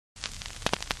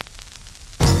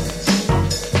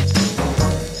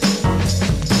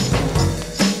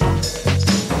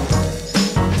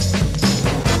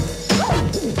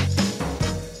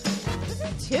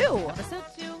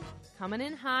coming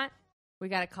in hot. We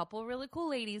got a couple really cool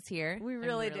ladies here. We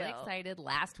really I'm really excited.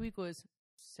 Last week was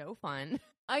so fun.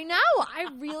 I know. I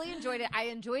really enjoyed it. I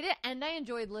enjoyed it, and I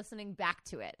enjoyed listening back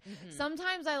to it. Mm-hmm.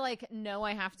 Sometimes I know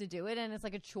I have to do it, and it's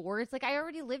like a chore. It's like I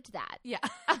already lived that. Yeah.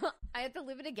 I had to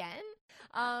live it again.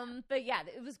 But yeah,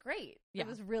 it was great. Yeah. It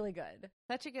was really good.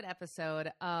 Such a good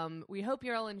episode. We hope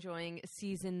you're all enjoying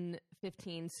season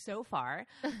 15 so far.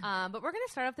 But we're going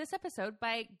to start off this episode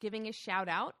by giving a shout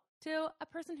out to a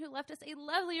person who left us a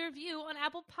lovely review on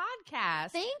Apple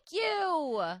Podcasts. Thank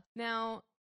you. Now,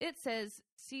 it says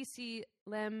CC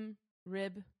Lem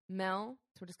Rib Mel.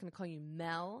 So we're just going to call you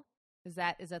Mel. Is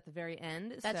that the very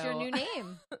end? That's your new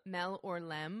name. Mel or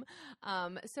Lem.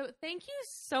 So thank you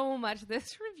so much.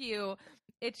 This review,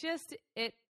 it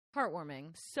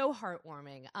heartwarming. So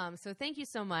heartwarming. So thank you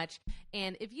so much.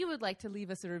 And if you would like to leave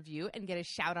us a review and get a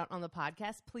shout out on the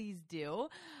podcast, please do.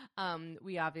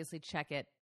 We obviously check it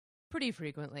pretty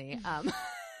frequently.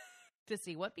 To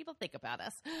see what people think about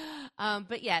us.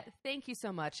 But yeah, thank you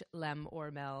so much, Lem or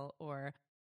Mel or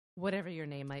whatever your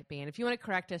name might be. And if you want to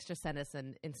correct us, just send us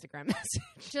an Instagram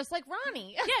message. Just like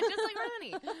Ronnie. Yeah, just like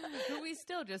Ronnie. Who we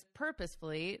still just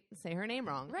purposefully say her name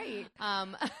wrong. Right.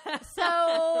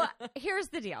 So here's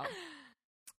the deal.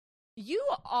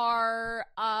 We're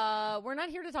not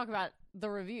here to talk about the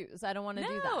reviews. I don't want to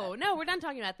do that. No, we're done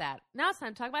talking about that. Now it's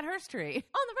time to talk about Herstory. On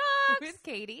the Rocks! With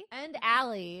Katie. And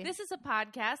Allie. This is a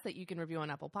podcast that you can review on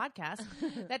Apple Podcasts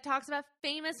that talks about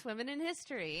famous women in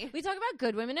history. We talk about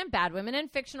good women and bad women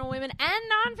and fictional women and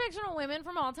non-fictional women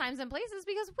from all times and places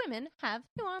because women have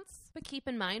nuance. But keep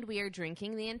in mind, we are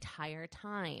drinking the entire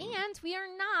time. And we are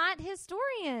not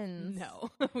historians. No.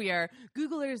 We are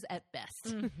Googlers at best.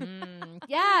 Mm-hmm.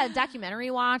 Yeah,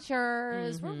 documentary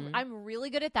watchers. Mm-hmm. I'm really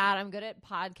good at that. I'm good at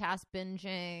podcast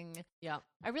binging. Yeah.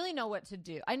 I really know what to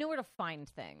do. I know where to find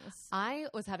things. I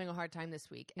was having a hard time this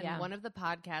week, and one of the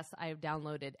podcasts I've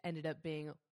downloaded ended up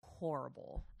being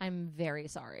horrible. I'm very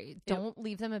sorry. Don't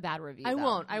leave them a bad review. I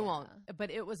won't.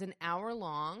 But it was an hour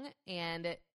long,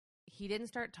 and he didn't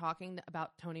start talking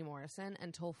about Toni Morrison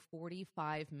until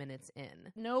 45 minutes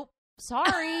in. Nope.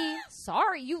 Sorry.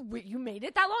 Sorry. You made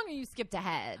it that long or you skipped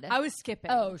ahead? I was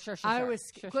skipping. Oh, sure.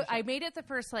 I made it the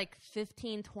first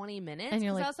 15, 20 minutes. And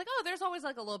you're like, I was like, oh, there's always a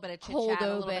little bit of chit chat,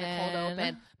 a little bit of cold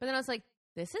open. But then I was like,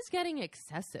 this is getting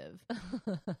excessive.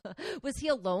 Was he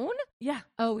alone? Yeah.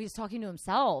 Oh, he's talking to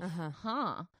himself. Uh-huh.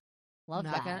 Huh. Love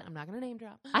that. I'm not going to name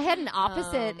drop. I had an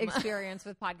opposite experience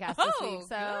with podcasts this week.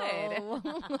 So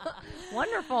good.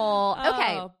 Wonderful.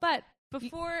 Okay. But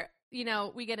before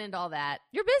we get into all that.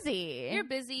 You're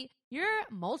busy. You're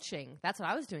mulching. That's what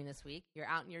I was doing this week. You're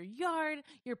out in your yard.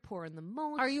 You're pouring the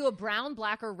mulch. Are you a brown,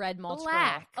 black, or red mulch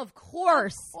Black. girl? Of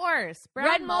course. Brown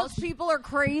red mulch people are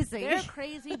crazy. They're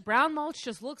crazy. Brown mulch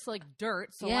just looks like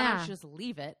dirt, so why don't you just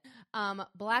leave it?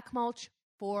 Black mulch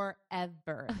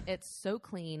forever. It's so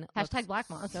clean. Hashtag black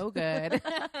mulch. So good.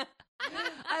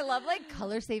 I love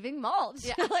color saving mulch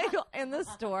in the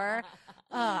store.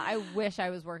 I wish I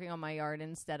was working on my yard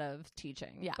instead of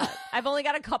teaching. Yeah. But I've only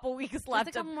got a couple weeks left.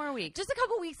 Just a couple more weeks. Just a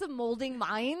couple weeks of molding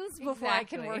mines before I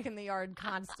can work in the yard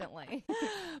constantly.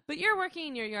 But you're working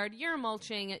in your yard. You're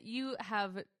mulching. You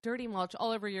have dirty mulch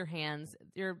all over your hands.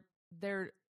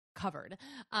 They're covered.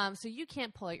 So you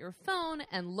can't pull out your phone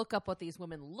and look up what these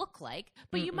women look like.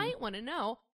 But you might want to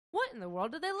know, what in the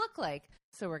world do they look like?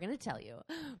 So we're going to tell you.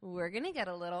 We're going to get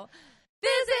a little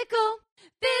physical.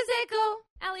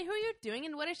 Allie, who are you doing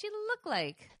and what does she look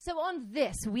like? So on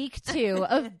this week 2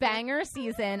 of Banger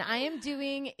Season, I am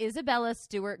doing Isabella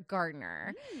Stewart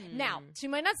Gardner. Now, she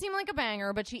might not seem like a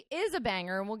banger, but she is a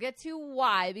banger, and we'll get to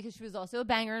why, because she was also a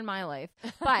banger in my life.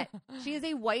 But she is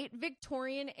a white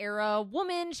Victorian era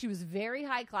woman. She was very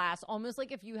high class, almost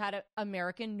like if you had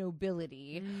American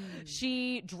nobility.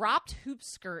 She dropped hoop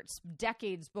skirts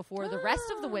decades before the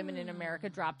rest of the women in America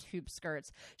dropped hoop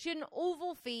skirts. She had an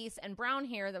oval face and brown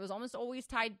hair that was almost always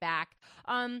tied back.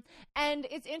 And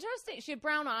it's interesting. She had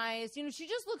brown eyes. She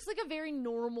just looks like a very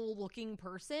normal looking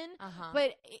person.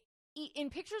 But in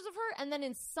pictures of her, and then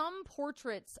in some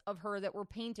portraits of her that were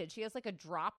painted, she has a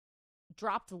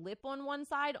dropped lip on one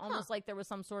side, almost like there was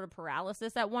some sort of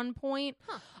paralysis at one point.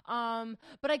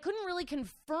 But I couldn't really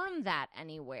confirm that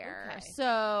anywhere. Okay.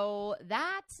 So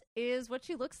that is what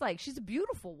she looks like. She's a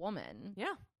beautiful woman.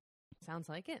 Yeah. Sounds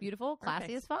like it. Beautiful,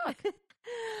 classy as fuck.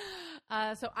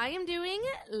 So I am doing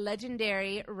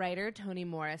legendary writer Toni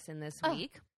Morrison this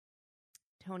week.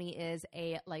 Toni is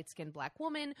a light-skinned black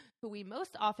woman who we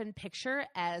most often picture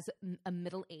as a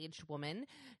middle-aged woman.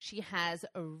 She has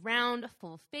a round,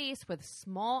 full face with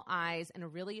small eyes and a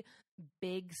really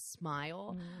big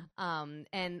smile.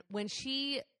 And when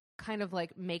she kind of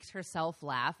like makes herself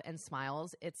laugh and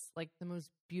smiles, it's like the most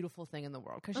beautiful thing in the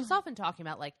world because she's often talking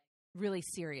about like really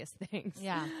serious things.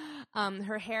 Yeah.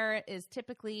 Her hair is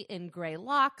typically in gray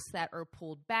locks that are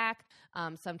pulled back,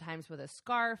 sometimes with a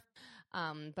scarf,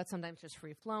 but sometimes just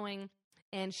free flowing.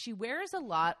 And she wears a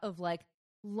lot of like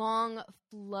long,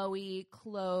 flowy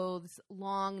clothes,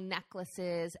 long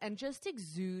necklaces, and just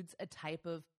exudes a type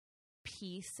of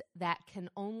peace that can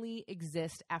only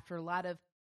exist after a lot of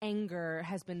anger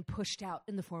has been pushed out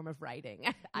in the form of writing,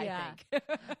 I think.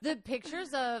 The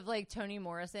pictures of like Toni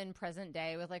Morrison present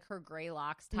day with like her gray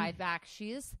locks tied back,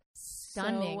 she is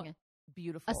stunning. So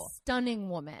beautiful. A stunning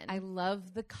woman. I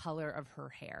love the color of her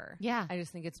hair. Yeah. I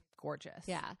just think it's gorgeous.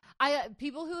 Yeah.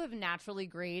 People who have naturally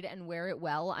grayed and wear it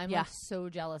well, I'm like so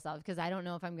jealous of because I don't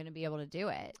know if I'm going to be able to do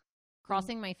it.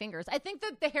 Crossing my fingers. I think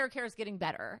that the hair care is getting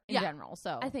better in general.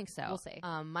 So I think so. We'll see.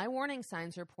 My warning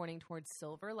signs are pointing towards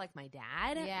silver like my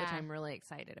dad, which I'm really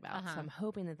excited about. So I'm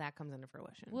hoping that comes into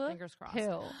fruition. Fingers crossed.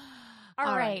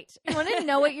 All right. You want to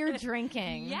know what you're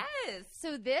drinking? Yes.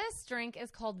 So this drink is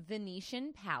called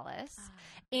Venetian Palace,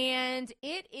 and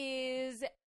it is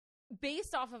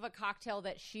based off of a cocktail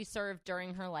that she served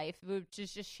during her life, which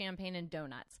is just champagne and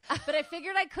donuts. But I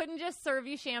figured I couldn't just serve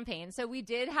you champagne. So we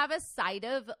did have a side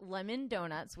of lemon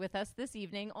donuts with us this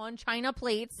evening on china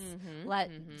plates,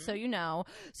 so you know.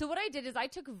 So what I did is I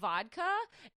took vodka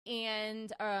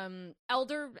and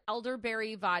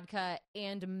elderberry vodka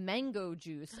and mango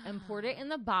juice and poured it in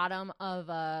the bottom of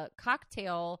a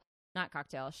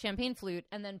champagne flute,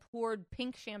 and then poured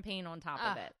pink champagne on top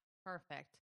of it. Perfect.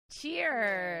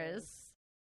 Cheers.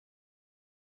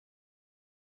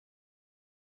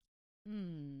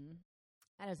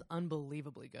 That is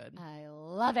unbelievably good. I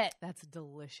love it. That's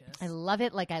delicious. I love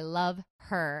it like I love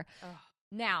her.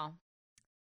 Now,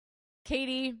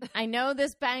 Katie, I know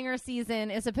this banger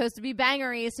season is supposed to be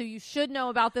bangery, so you should know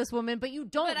about this woman, but you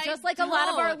don't. But just like a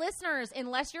lot of our listeners,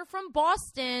 unless you're from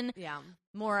Boston,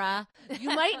 Maura, you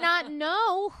might not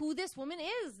know who this woman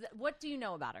is. What do you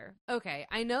know about her? Okay,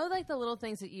 I know like the little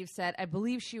things that you've said. I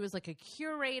believe she was like a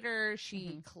curator.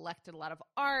 She collected a lot of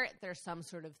art. There's some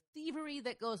sort of thievery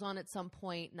that goes on at some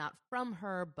point, not from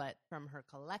her, but from her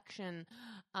collection.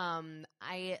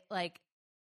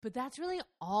 But that's really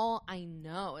all I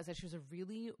know, is that she was a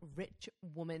really rich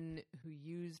woman who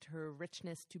used her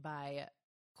richness to buy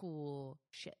cool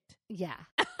shit. Yeah.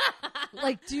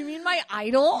 Like, do you mean my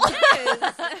idol?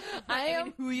 Yes. I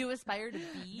am who you aspire to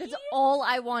be. That's all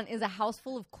I want, is a house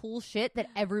full of cool shit that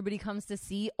everybody comes to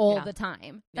see all the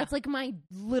time. That's like my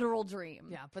literal dream.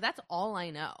 Yeah, but that's all I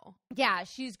know. Yeah,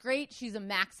 she's great. She's a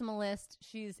maximalist.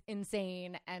 She's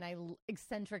insane and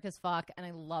eccentric as fuck, and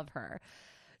I love her.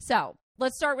 So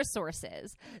let's start with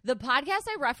sources. The podcast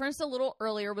I referenced a little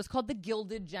earlier was called The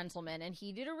Gilded Gentleman, and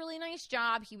he did a really nice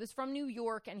job. He was from New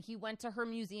York, and he went to her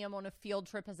museum on a field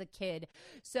trip as a kid,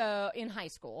 so in high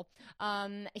school.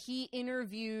 He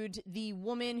interviewed the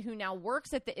woman who now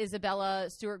works at the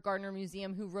Isabella Stewart Gardner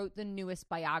Museum, who wrote the newest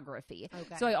biography.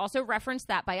 Okay. So I also referenced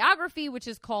that biography, which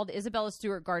is called Isabella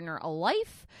Stewart Gardner, A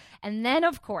Life. And then,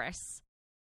 of course,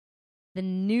 the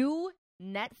new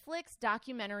Netflix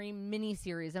documentary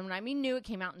miniseries. And when I mean new, it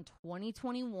came out in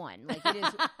 2021. Like, it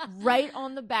is right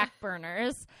on the back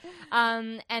burners.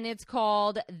 And it's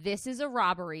called This Is a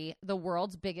Robbery, The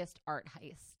World's Biggest Art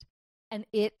Heist. And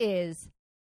it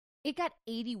got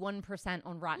 81%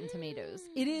 on Rotten Tomatoes.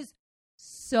 It is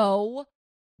so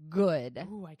good.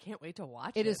 Ooh, I can't wait to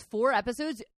watch it. It is 4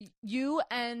 episodes. You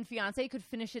and fiance could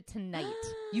finish it tonight.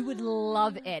 You would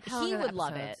love it. He would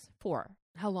love it. 4.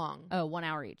 How long? Oh, 1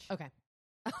 hour each. Okay.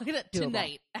 I'll get it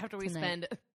tonight after we spend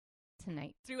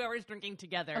 2 hours drinking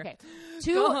together. Okay.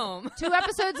 Go home. 2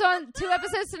 episodes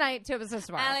tonight, 2 episodes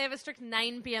tomorrow. I have a strict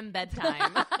 9 p.m.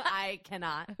 bedtime. I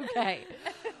cannot. Okay.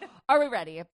 Are we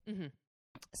ready? Mm-hmm.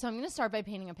 So I'm going to start by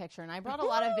painting a picture, and I brought a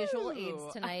lot of visual aids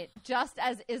tonight, just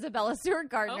as Isabella Stewart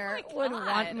Gardner would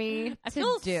want me to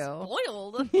feel do.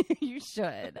 Spoiled. You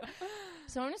should.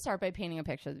 So I'm going to start by painting a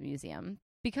picture of the museum,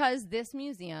 because this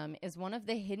museum is one of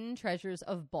the hidden treasures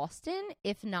of Boston,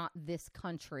 if not this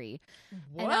country.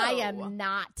 Whoa. And I am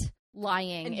not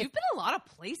lying. And you've been a lot of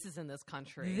places in this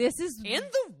country. This is in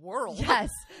the world.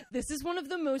 Yes. This is one of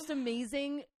the most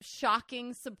amazing,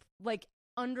 shocking,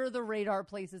 under the radar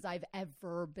places I've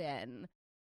ever been.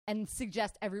 And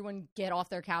suggest everyone get off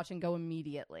their couch and go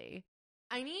immediately.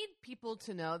 I need people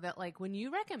to know that, like, when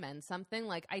you recommend something,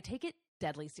 like, I take it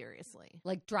deadly seriously.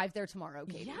 Like, drive there tomorrow,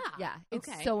 Katie. Yeah. It's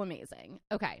so amazing.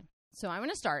 Okay. So I'm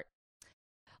going to start.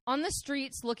 On the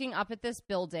streets looking up at this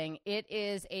building, it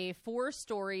is a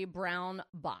 4-story brown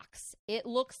box. It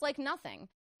looks like nothing.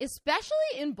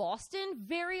 especially in Boston,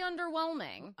 very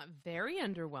underwhelming. Very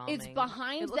underwhelming. It's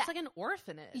behind. It looks like an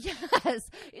orphanage. Yes,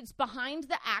 it's behind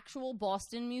the actual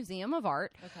Boston Museum of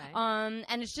Art. Okay.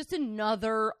 And it's just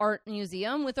another art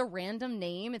museum with a random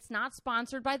name. It's not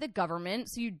sponsored by the government,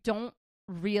 so you don't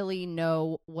really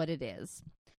know what it is.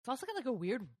 It's also got like a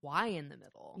weird Y in the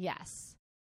middle. Yes.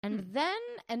 And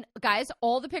and guys,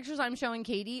 all the pictures I'm showing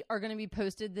Katie are going to be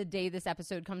posted the day this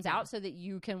episode comes out so that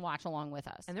you can watch along with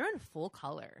us. And they're in full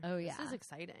color. Oh, yeah. This is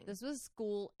exciting. This was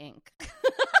school ink.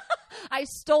 I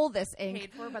stole this ink.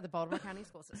 Paid for by the Baltimore County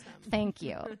School System. Thank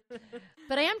you.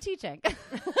 But I am teaching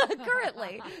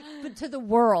currently, but to the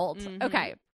world. Mm-hmm.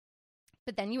 Okay.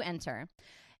 But then you enter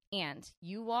and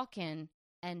you walk in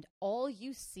and all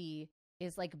you see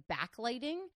is like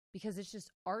backlighting because it's just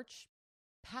arch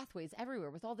pathways everywhere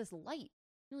with all this light.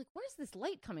 You're like, where's this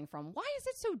light coming from? Why is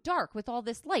it so dark with all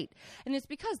this light? And it's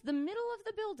because the middle of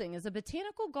the building is a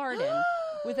botanical garden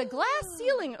with a glass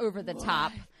ceiling over the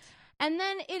top. And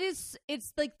then it's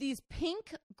like these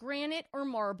pink granite or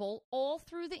marble all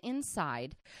through the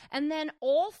inside. And then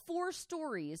all 4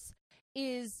 stories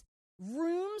is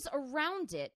rooms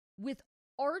around it with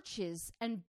arches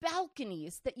and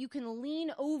balconies that you can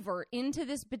lean over into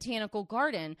this botanical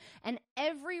garden, and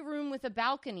every room with a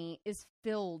balcony is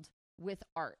filled with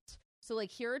art. So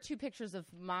like here are 2 pictures of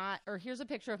here's a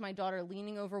picture of my daughter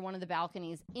leaning over one of the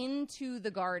balconies into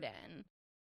the garden.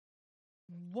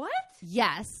 What?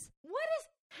 Yes. What is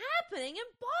happening in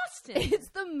Boston? It's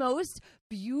the most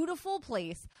beautiful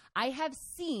place I have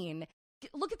seen.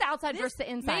 Look at the outside versus the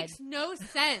inside. Makes no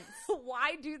sense.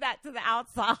 Why do that to the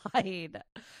outside?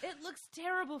 It looks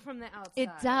terrible from the outside. It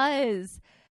does.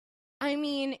 I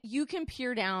mean, you can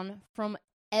peer down from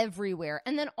everywhere.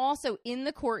 And then also in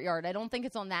the courtyard, I don't think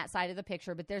it's on that side of the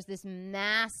picture, but there's this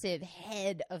massive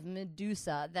head of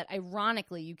Medusa that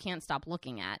ironically you can't stop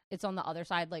looking at. It's on the other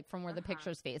side, like from where the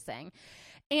picture's facing.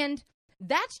 And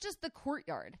that's just the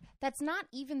courtyard. That's not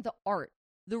even the art.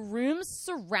 The rooms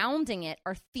surrounding it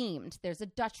are themed. There's a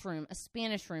Dutch room, a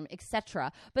Spanish room,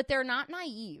 etc. But they're not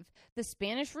naive. The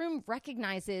Spanish room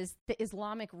recognizes the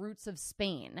Islamic roots of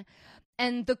Spain.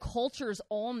 And the cultures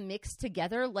all mix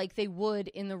together like they would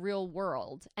in the real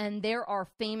world. And there are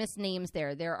famous names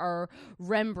there. There are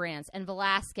Rembrandts and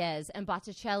Velázquez and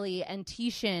Botticelli and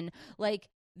Titian. Like,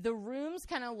 the rooms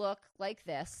kind of look like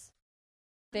this.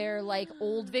 They're like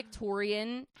old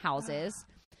Victorian houses.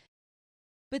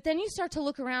 But then you start to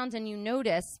look around and you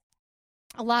notice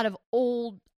a lot of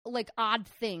old, like odd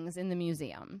things in the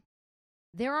museum.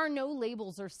 There are no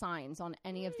labels or signs on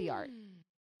any of the art.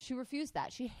 She refused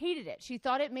that. She hated it. She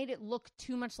thought it made it look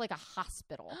too much like a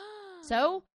hospital.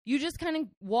 So you just kind of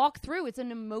walk through. It's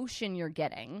an emotion you're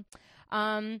getting.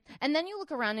 And then you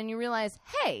look around and you realize,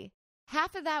 hey,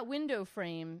 half of that window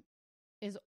frame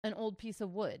is an old piece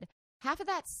of wood. Half of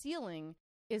that ceiling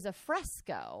is a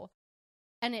fresco.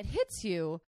 And it hits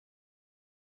you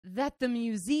that the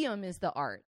museum is the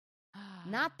art.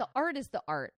 Not the art is the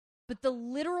art, but the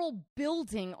literal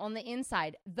building on the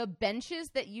inside. The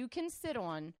benches that you can sit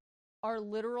on are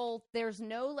literal. There's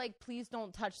no, like, please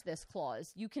don't touch this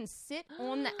clause. You can sit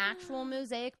on the actual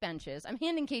mosaic benches. I'm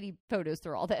handing Katie photos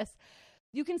through all this.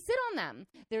 You can sit on them.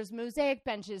 There's mosaic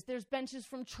benches. There's benches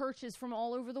from churches from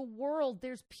all over the world.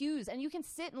 There's pews. And you can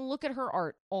sit and look at her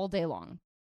art all day long.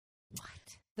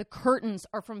 What? The curtains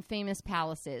are from famous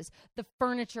palaces. The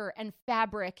furniture and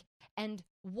fabric and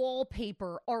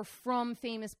wallpaper are from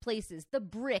famous places. The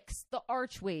bricks, the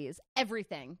archways,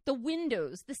 everything. The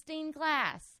windows, the stained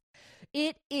glass.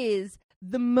 It is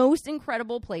the most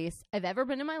incredible place I've ever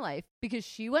been in my life because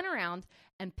she went around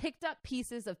and picked up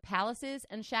pieces of palaces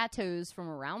and chateaus from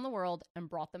around the world and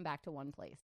brought them back to one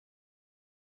place.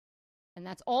 And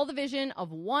that's all the vision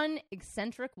of one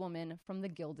eccentric woman from the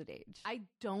Gilded Age. I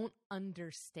don't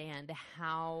understand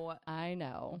how I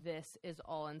know this is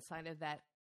all inside of that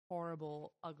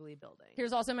horrible, ugly building.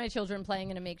 Here's also my children playing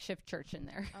in a makeshift church in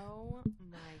there. Oh,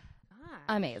 my gosh.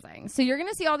 Amazing. So you're going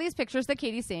to see all these pictures that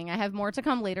Katie's seeing. I have more to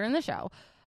come later in the show.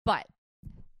 But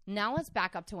now let's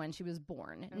back up to when she was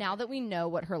born. Okay. Now that we know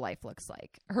what her life looks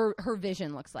like, her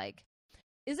vision looks like.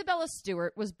 Isabella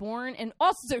Stewart was born, and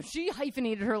also she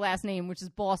hyphenated her last name, which is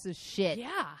boss as shit.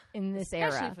 Yeah, in this era,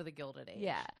 especially for the Gilded Age.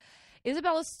 Yeah,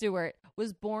 Isabella Stewart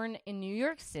was born in New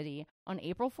York City on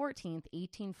April 14th,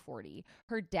 1840.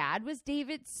 Her dad was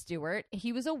David Stewart.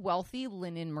 He was a wealthy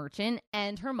linen merchant,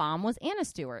 and her mom was Anna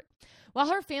Stewart. While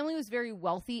her family was very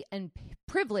wealthy and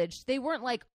privileged, they weren't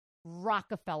like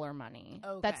Rockefeller money.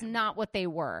 Okay. That's not what they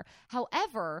were.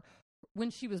 However, when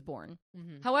she was born.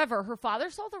 However, her father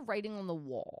saw the writing on the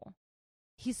wall.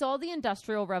 he saw the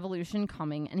Industrial Revolution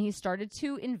coming, and he started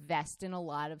to invest in a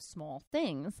lot of small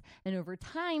things. And over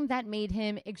time, that made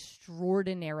him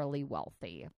extraordinarily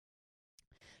wealthy.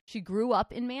 She grew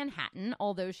up in Manhattan,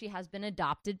 although she has been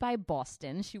adopted by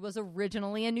Boston. She was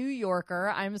originally a New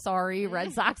Yorker. I'm sorry,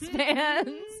 Red Sox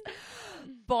fans.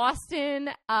 Boston,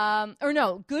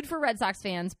 good for Red Sox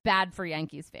fans, bad for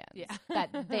Yankees fans.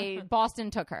 Yeah. Boston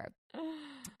took her.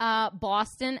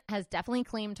 Boston has definitely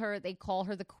claimed her. They call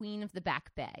her the Queen of the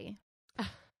Back Bay.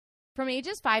 From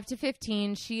ages 5 to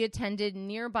 15, she attended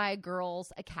nearby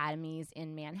girls' academies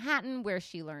in Manhattan, where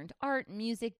she learned art,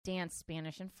 music, dance,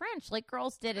 Spanish, and French, like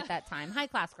girls did at that time,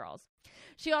 high-class girls.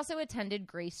 She also attended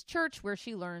Grace Church, where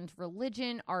she learned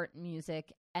religion, art,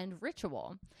 music, and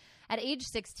ritual. At age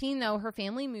 16, though, her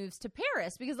family moves to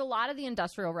Paris because a lot of the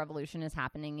Industrial Revolution is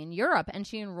happening in Europe, and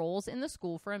she enrolls in the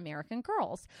School for American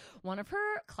Girls. One of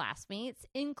her classmates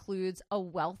includes a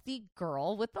wealthy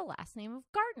girl with the last name of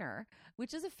Gardner,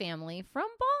 which is a family from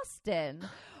Boston.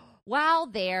 While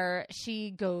there, she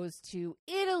goes to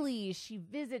Italy. She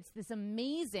visits this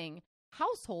amazing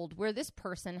household where this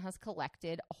person has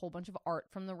collected a whole bunch of art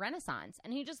from the Renaissance,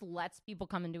 and he just lets people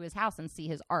come into his house and see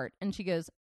his art. And she goes,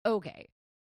 okay,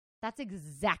 that's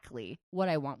exactly what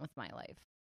I want with my life.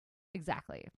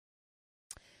 Exactly.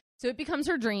 So it becomes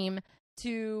her dream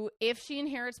to, if she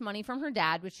inherits money from her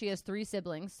dad, which she has 3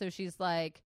 siblings, so she's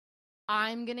like,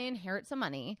 I'm going to inherit some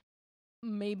money.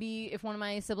 Maybe if one of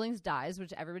my siblings dies,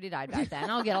 which everybody died back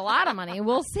then, I'll get a lot of money.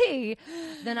 We'll see.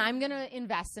 Then I'm going to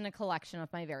invest in a collection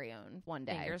of my very own one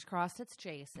day. Fingers crossed it's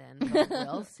Jason. But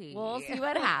we'll see. We'll see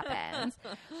what happens.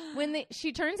 When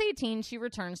she turns 18, she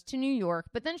returns to New York,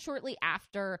 but then shortly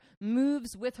after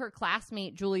moves with her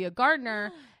classmate, Julia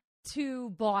Gardner, to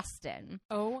Boston.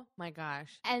 Oh, my gosh.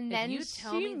 And then if you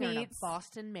tell me they're in a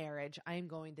Boston marriage, I'm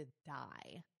going to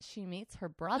die. She meets her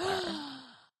brother.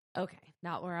 Okay,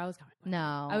 not where I was going.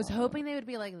 No. I was hoping they would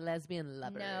be like lesbian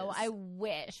lovers. No, I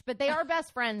wish. But they are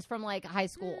best friends from like high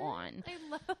school on. I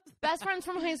love best friends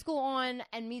from high school on,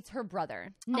 and meets her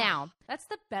brother. Now, that's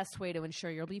the best way to ensure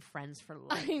you'll be friends for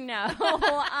life.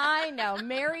 I know.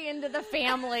 Marry into the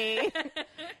family.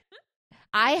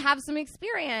 I have some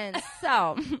experience.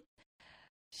 So,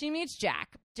 she meets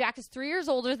Jack. Jack is 3 years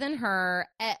older than her.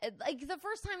 Like the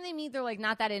first time they meet, they're like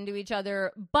not that into each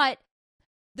other, but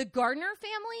the Gardner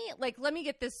family, like, let me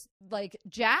get this, like,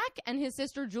 Jack and his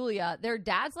sister Julia, their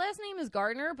dad's last name is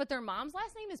Gardner, but their mom's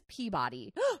last name is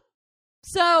Peabody.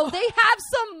 So they have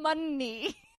some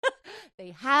money.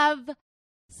 They have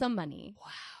some money. Wow.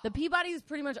 The Peabodys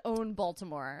pretty much own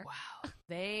Baltimore. Wow.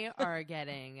 They are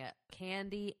getting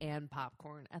candy and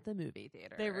popcorn at the movie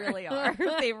theater. They really are.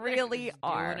 They really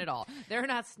are. Doing it all. They're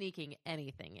not sneaking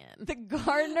anything in. The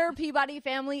Gardner Peabody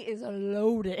family is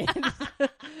loaded.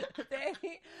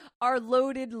 They are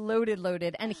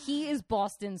loaded. And he is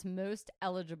Boston's most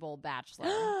eligible bachelor.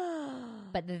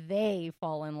 But they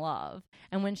fall in love.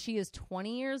 And when she is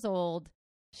 20 years old,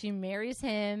 she marries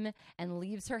him and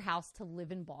leaves her house to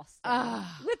live in Boston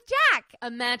with Jack.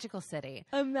 A magical city.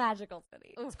 A magical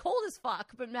city. It's cold as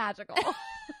fuck, but magical.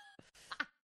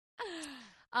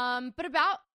 But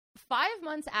about 5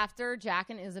 months after Jack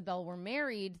and Isabel were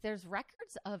married, there's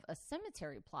records of a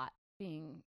cemetery plot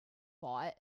being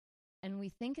bought, and we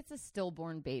think it's a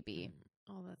stillborn baby.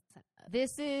 Oh, that's sad.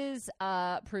 This is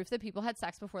proof that people had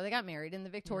sex before they got married in the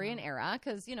Victorian era,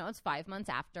 because, you know, it's 5 months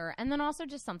after. And then also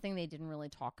just something they didn't really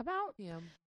talk about. Yeah.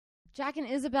 Jack and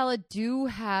Isabella do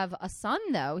have a son,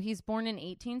 though. He's born in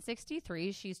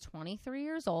 1863. She's 23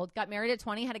 years old. Got married at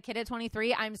 20, had a kid at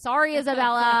 23. I'm sorry,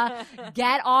 Isabella.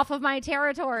 Get off of my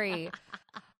territory.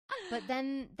 But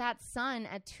then that son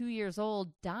at 2 years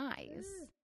old dies.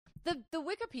 The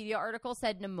Wikipedia article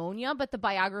said pneumonia, but the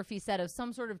biography said of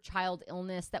some sort of child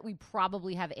illness that we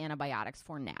probably have antibiotics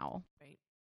for now. Right.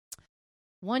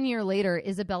 1 year later,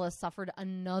 Isabella suffered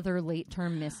another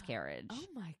late-term miscarriage. Oh,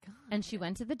 my God. And she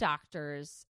went to the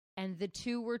doctors, and the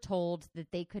two were told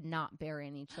that they could not bear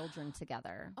any children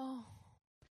together. Oh,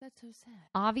 that's so sad.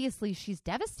 Obviously, she's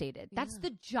devastated. Yeah. That's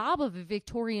the job of a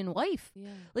Victorian wife. Yeah.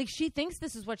 Like, she thinks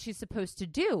this is what she's supposed to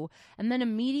do. And then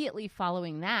immediately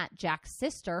following that, Jack's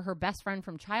sister, her best friend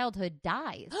from childhood,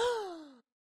 dies.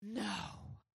 No.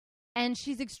 And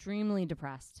she's extremely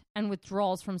depressed and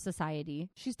withdrawals from society.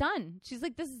 She's done. She's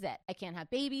like, this is it. I can't have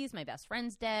babies. My best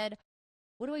friend's dead.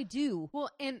 What do I do?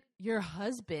 Well, and your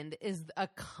husband is a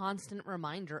constant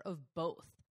reminder of both.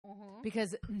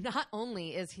 Because not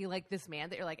only is he like this man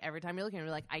that you're like, every time you look at him,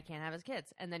 you're like, I can't have his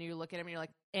kids. And then you look at him and you're like,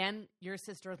 and your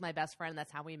sister is my best friend.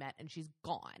 That's how we met. And she's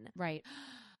gone. Right.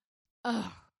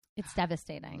 Oh, It's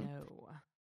devastating. no.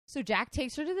 So Jack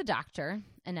takes her to the doctor,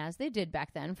 and as they did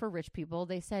back then for rich people,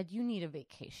 they said, you need a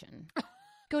vacation.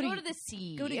 Go to the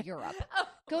sea. Go to Europe.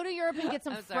 Go to Europe and get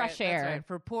some fresh air. That's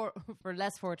right. For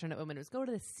less fortunate women, it was go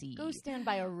to the sea. Go stand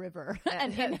by a river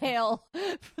and inhale.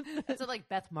 That's what like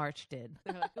Beth March did.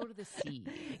 They're like, go to the sea.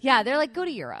 Yeah, they're like, go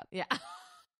to Europe. Yeah.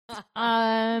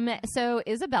 So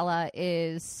Isabella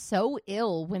is so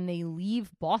ill when they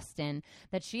leave Boston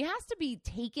that she has to be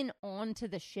taken onto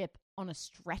the ship on a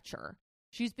stretcher.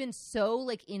 She's been so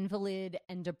like invalid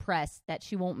and depressed that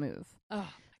she won't move. Oh.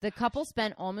 The couple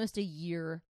spent almost a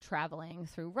year traveling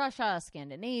through Russia,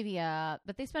 Scandinavia,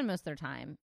 but they spend most of their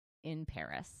time in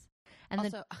Paris. And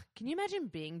also, can you imagine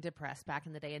being depressed back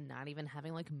in the day and not even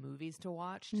having like movies to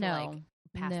watch? No.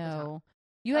 Pass the time?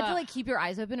 You had to like keep your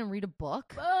eyes open and read a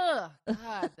book. Ugh,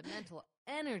 God, the mental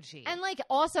energy. And like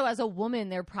also as a woman,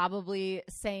 they're probably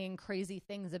saying crazy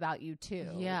things about you too.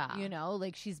 Yeah. You know,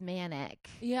 like she's manic.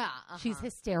 Yeah. She's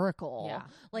hysterical. Yeah.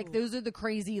 Like those are the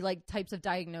crazy like types of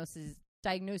diagnoses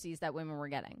that women were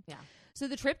getting. Yeah. So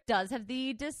the trip does have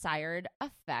the desired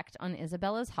effect on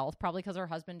Isabella's health, probably because her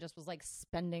husband just was like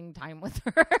spending time with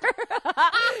her.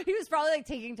 He was probably like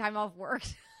taking time off work.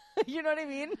 You know what I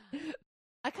mean?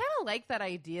 I kind of like that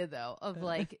idea though of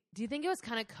like, do you think it was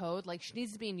kind of code? Like she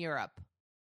needs to be in Europe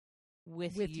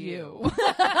with you.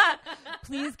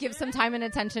 Please give some time and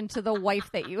attention to the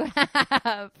wife that you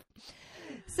have.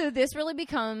 So this really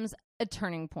becomes a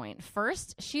turning point.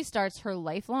 First, she starts her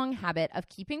lifelong habit of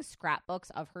keeping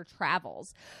scrapbooks of her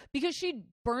travels. Because she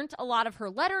burnt a lot of her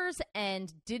letters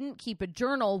and didn't keep a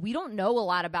journal, we don't know a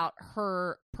lot about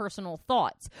her personal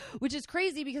thoughts, which is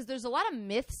crazy because there's a lot of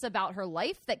myths about her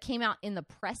life that came out in the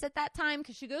press at that time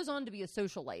because she goes on to be a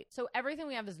socialite. So everything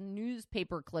we have is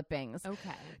newspaper clippings.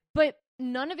 Okay. But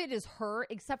none of it is her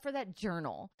except for that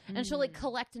journal. And she'll like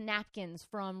collect napkins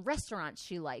from restaurants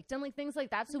she liked and like things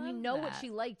like that. So we know what she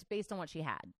liked based on what she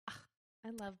had. I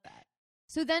love that.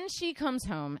 So then she comes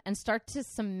home and starts to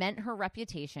cement her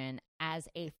reputation as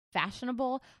a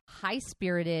fashionable,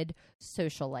 high-spirited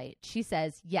socialite. She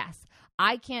says, yes,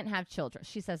 I can't have children.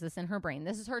 She says this in her brain.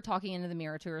 This is her talking into the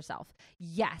mirror to herself.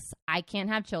 Yes, I can't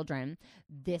have children.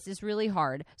 This is really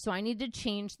hard. So I need to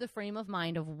change the frame of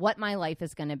mind of what my life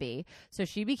is going to be. So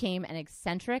she became an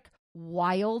eccentric,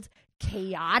 wild,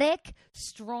 chaotic,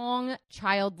 strong,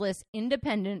 childless,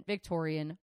 independent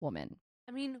Victorian woman.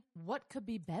 I mean, what could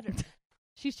be better?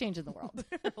 She's changing the world.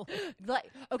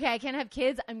 Like, okay, I can't have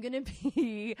kids. I'm going to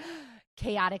be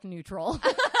chaotic neutral.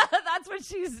 That's what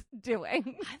she's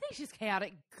doing. I think she's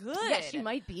chaotic good. Yeah, she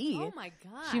might be. Oh, my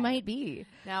God. She might be.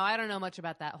 Now, I don't know much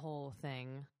about that whole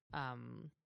thing.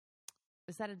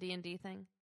 Is that a D&D thing?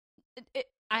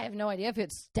 I have no idea if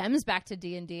it stems back to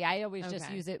D&D. I always just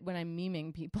use it when I'm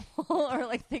memeing people or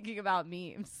like thinking about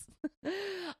memes.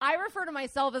 I refer to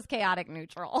myself as chaotic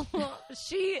neutral.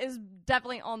 She is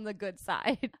definitely on the good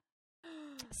side.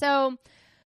 So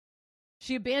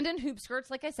she abandoned hoop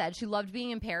skirts, like I said. She loved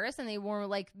being in Paris, and they wore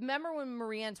like, remember when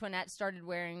Marie Antoinette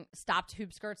stopped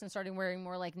hoop skirts and started wearing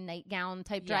more like nightgown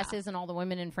type dresses, and all the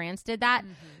women in France did that?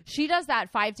 Mm-hmm. She does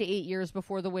that 5 to 8 years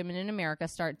before the women in America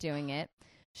start doing it.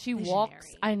 She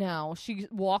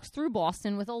walks through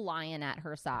Boston with a lion at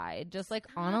her side, just like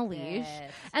on a leash.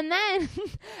 And then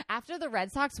after the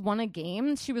Red Sox won a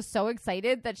game, she was so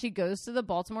excited that she goes to the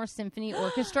Baltimore Symphony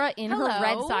Orchestra in her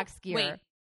Red Sox gear. Wait.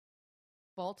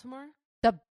 Baltimore?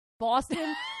 The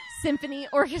Boston Symphony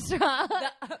Orchestra.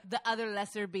 The other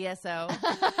lesser BSO.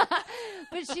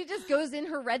 But she just goes in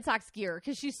her Red Sox gear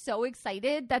because she's so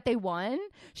excited that they won.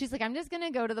 She's like, I'm just going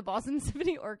to go to the Boston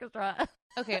Symphony Orchestra.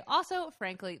 Okay. Also,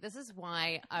 frankly, this is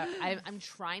why I'm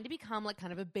trying to become like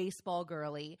kind of a baseball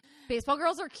girly. Baseball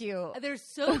girls are cute. They're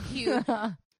so cute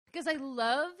because I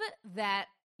love that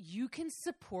you can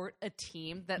support a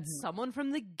team that someone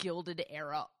from the Gilded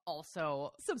era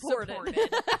also supported.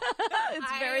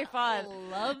 It's very fun.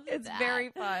 Love it's that.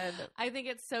 very fun. I think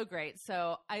it's so great.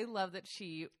 So I love that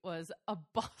she was a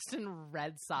Boston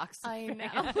Red Sox fan.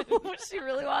 I know. She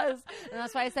really was. And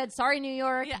that's why I said, sorry, New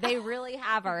York. Yeah. They really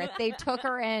have her. If they took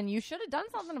her in, you should have done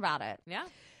something about it. Yeah.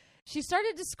 She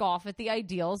started to scoff at the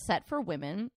ideals set for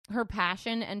women. Her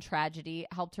passion and tragedy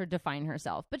helped her define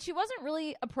herself. But she wasn't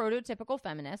really a prototypical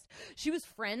feminist. She was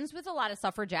friends with a lot of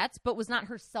suffragettes, but was not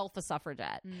herself a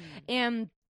suffragette. And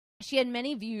she had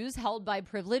many views held by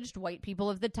privileged white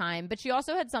people of the time, but she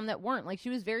also had some that weren't. Like, she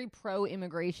was very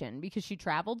pro-immigration because she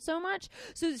traveled so much.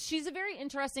 So she's a very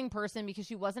interesting person because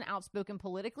she wasn't outspoken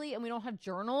politically, and we don't have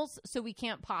journals, so we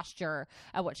can't posture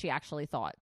at what she actually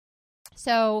thought.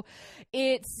 So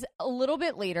it's a little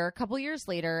bit later, a couple years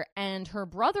later, and her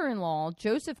brother-in-law,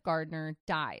 Joseph Gardner,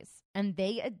 dies, and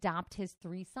they adopt his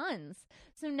 3 sons.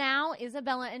 So now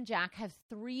Isabella and Jack have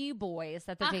 3 boys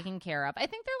that they're taking care of. I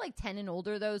think they're like 10 and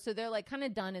older, though, so they're like kind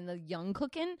of done in the young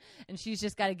cooking, and she's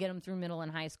just got to get them through middle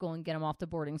and high school and get them off to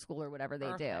boarding school or whatever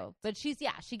they do. But she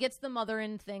gets the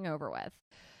mothering thing over with.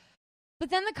 But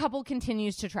then the couple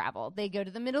continues to travel. They go to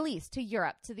the Middle East, to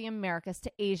Europe, to the Americas,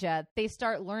 to Asia. They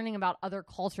start learning about other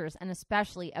cultures and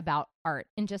especially about art.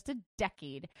 In just a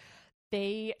decade,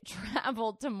 they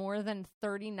traveled to more than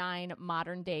 39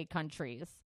 modern-day countries.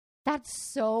 That's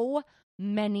so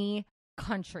many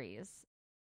countries.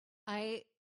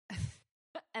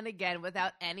 And again,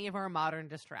 without any of our modern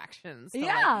distractions to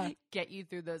like, get you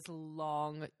through those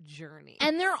long journeys.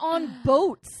 And they're on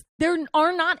boats. There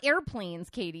are not airplanes,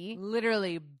 Katie.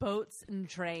 Literally boats and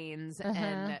trains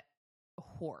and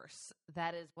horse.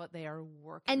 That is what they are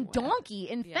working and with. Donkey.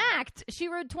 In fact, she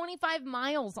rode 25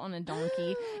 miles on a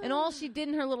donkey. And all she did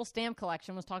in her little stamp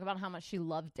collection was talk about how much she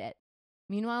loved it.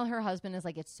 Meanwhile, her husband is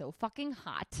like, it's so fucking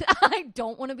hot. I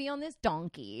don't want to be on this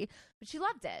donkey. But she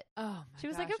loved it. She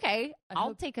was like, okay,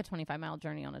 I'll take a 25-mile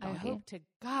journey on a donkey. I hope to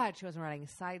God she wasn't riding a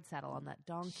side saddle on that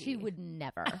donkey. She would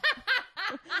never.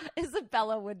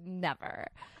 Isabella would never.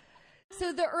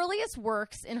 So the earliest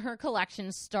works in her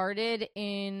collection started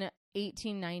in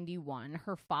 1891.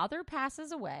 Her father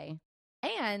passes away.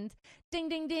 And ding,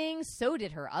 ding, ding, so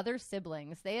did her other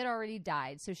siblings. They had already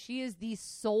died. So she is the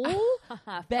sole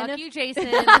Fuck you,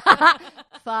 Jason.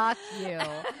 Fuck you.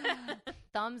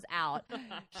 Thumbs out.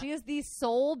 She is the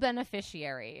sole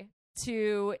beneficiary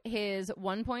to his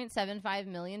 $1.75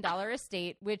 million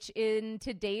estate, which in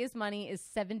today's money is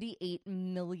 $78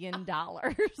 million.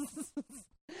 The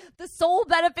sole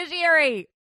beneficiary.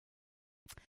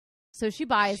 So she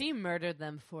murdered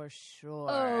them for sure.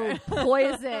 Oh,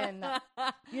 poison.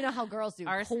 You know how girls do.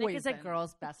 Arsenic poison is a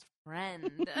girl's best friend.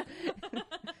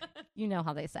 You know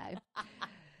how they say.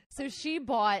 So she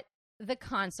bought the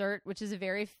concert, which is a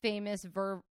very famous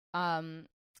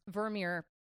Vermeer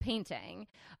painting,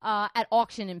 at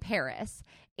auction in Paris.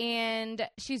 And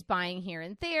she's buying here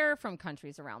and there from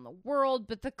countries around the world.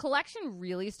 But the collection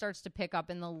really starts to pick up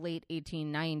in the late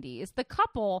 1890s. The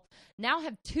couple now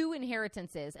have 2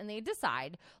 inheritances, and they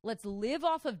decide, let's live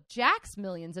off of Jack's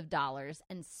millions of dollars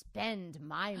and spend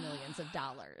my millions of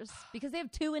dollars. Because they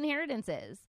have 2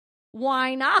 inheritances.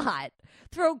 Why not?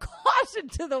 Throw caution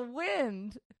to the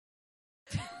wind.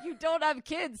 You don't have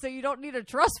kids, so you don't need a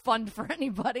trust fund for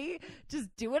anybody.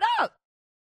 Just do it up.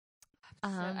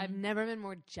 I've never been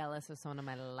more jealous of someone in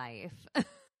my life.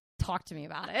 Talk to me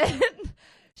about it.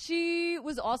 She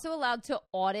was also allowed to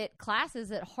audit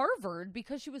classes at Harvard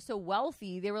because she was so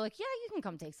wealthy. They were like, yeah, you can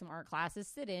come take some art classes,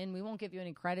 sit in. We won't give you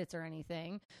any credits or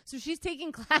anything. So she's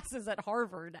taking classes at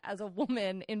Harvard as a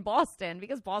woman in Boston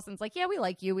because Boston's like, yeah, we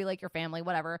like you. We like your family,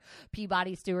 whatever.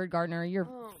 Peabody, Stewart, Gardner, you're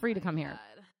free to come here.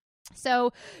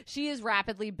 So she is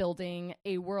rapidly building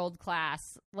a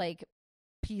world-class, like,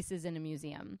 pieces in a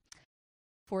museum.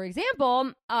 For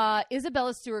example,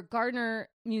 Isabella Stewart Gardner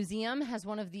Museum has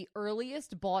one of the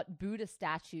earliest bought Buddha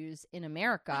statues in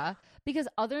America because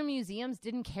other museums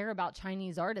didn't care about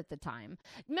Chinese art at the time.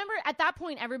 Remember, at that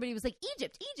point, everybody was like,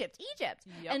 Egypt, Egypt, Egypt.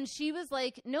 Yep. And she was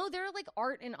like, no, there are like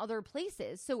art in other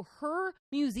places. So her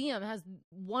museum has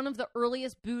one of the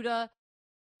earliest Buddha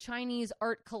Chinese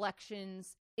art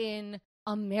collections in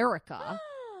America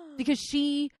because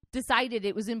she decided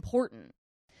it was important.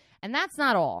 And that's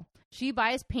not all. She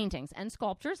buys paintings and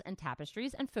sculptures and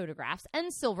tapestries and photographs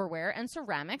and silverware and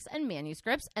ceramics and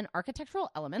manuscripts and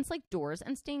architectural elements like doors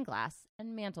and stained glass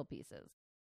and mantelpieces.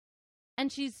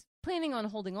 And she's planning on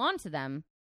holding on to them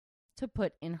to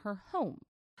put in her home.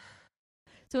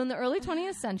 So in the early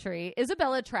 20th century,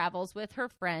 Isabella travels with her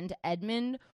friend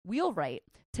Edmund Wheelwright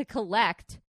to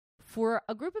collect for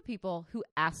a group of people who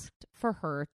asked for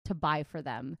her to buy for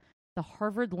them, the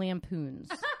Harvard Lampoons.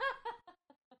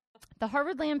 The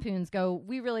Harvard Lampoons go,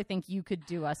 we really think you could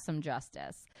do us some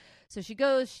justice. So she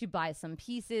goes, she buys some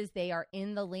pieces. They are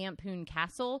in the Lampoon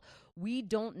Castle. We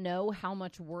don't know how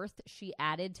much worth she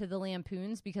added to the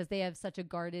Lampoons because they have such a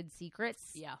guarded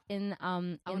secrets in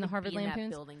the Harvard Lampoons. That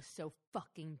building so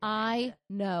fucking bad. I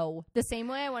know. The same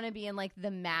way I want to be in like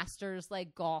the Masters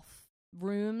like golf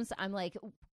rooms. I'm like,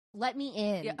 let me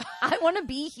in. Yeah. I want to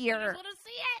be here. I just want to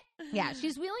see it. Yeah,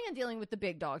 she's wheeling and dealing with the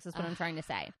big dogs is what I'm trying to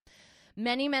say.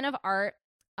 Many men of art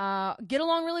get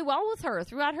along really well with her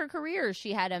throughout her career.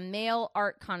 She had a male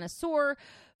art connoisseur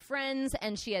friends,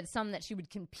 and she had some that she would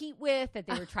compete with, that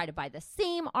they would try to buy the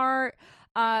same art.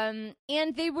 And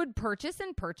they would purchase,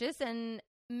 and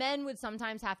men would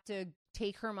sometimes have to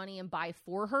take her money and buy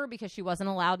for her because she wasn't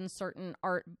allowed in certain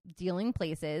art dealing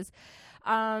places.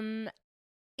 And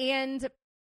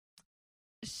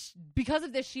because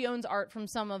of this, she owns art from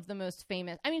some of the most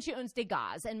famous. I mean, she owns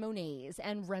Degas and Monets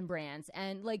and Rembrandts,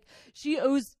 and like she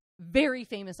owns very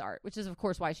famous art, which is of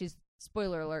course why she's,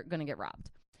 spoiler alert, going to get robbed.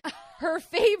 Her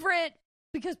favorite,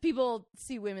 because people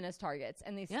see women as targets,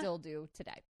 and they still do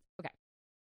today. Okay.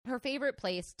 Her favorite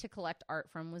place to collect art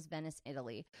from was Venice,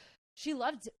 Italy. She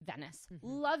loved Venice,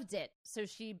 loved it. So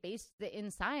she based the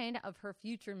inside of her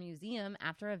future museum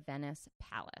after a Venice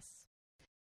palace.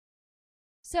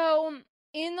 So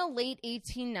in the late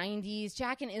 1890s,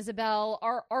 Jack and Isabel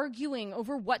are arguing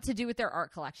over what to do with their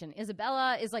art collection.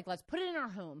 Isabella is like, let's put it in our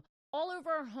home, all over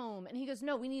our home. And he goes,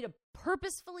 no, we need a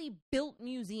purposefully built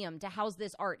museum to house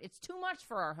this art. It's too much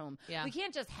for our home. Yeah. We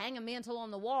can't just hang a mantle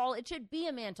on the wall. It should be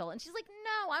a mantle. And she's like,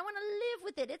 no, I want to live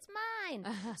with it. It's mine.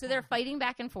 So they're fighting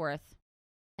back and forth.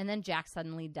 And then Jack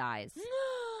suddenly dies.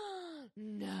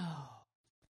 No.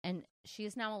 And she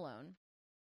is now alone.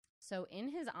 So in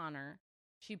his honor,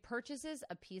 she purchases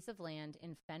a piece of land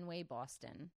in Fenway,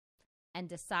 Boston, and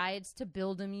decides to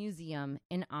build a museum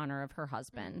in honor of her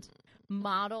husband,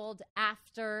 modeled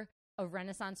after a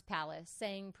Renaissance palace,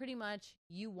 saying pretty much,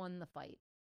 you won the fight.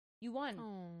 You won.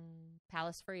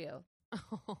 Palace for you.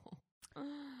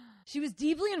 She was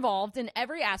deeply involved in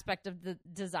every aspect of the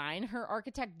design. Her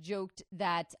architect joked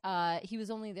that he was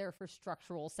only there for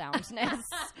structural soundness.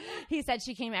 He said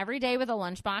she came every day with a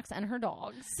lunchbox and her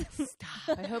dogs.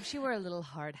 Stop. I hope she wore a little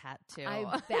hard hat, too.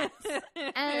 I bet.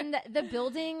 And the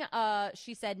building,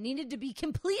 she said, needed to be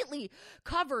completely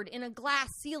covered in a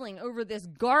glass ceiling over this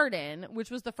garden, which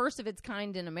was the first of its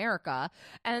kind in America.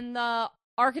 And the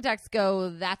architects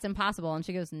go, that's impossible. And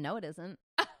she goes, no, it isn't.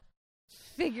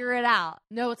 Figure it out.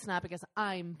 No, it's not, because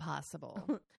I'm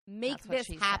possible. Make this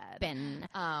happen.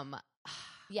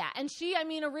 Yeah, and she, I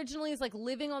mean, originally is like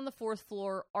living on the 4th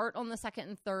floor, art on the 2nd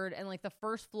and 3rd, and like the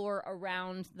 1st floor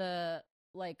around the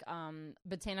like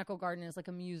botanical garden is like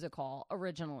a music hall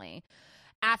originally.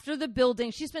 After the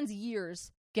building, she spends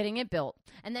years getting it built,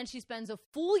 and then she spends a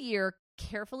full year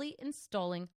carefully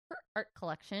installing her art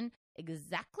collection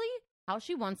exactly how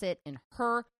she wants it in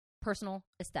her personal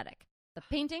aesthetic. The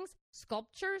paintings,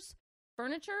 sculptures,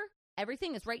 furniture,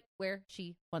 everything is right where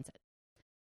she wants it.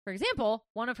 For example,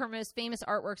 one of her most famous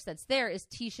artworks that's there is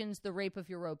Titian's The Rape of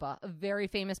Europa, a very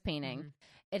famous painting.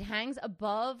 It hangs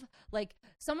above, like,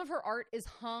 some of her art is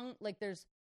hung, like, there's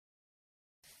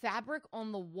fabric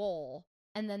on the wall,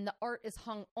 and then the art is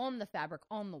hung on the fabric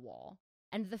on the wall.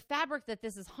 And the fabric that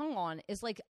this is hung on is,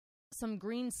 like, some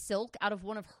green silk out of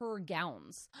one of her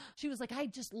gowns. She was like, I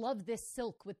just love this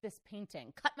silk with this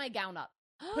painting. Cut my gown up.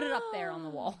 Put it up there on the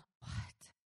wall. What?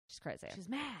 She's crazy. She's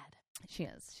mad. She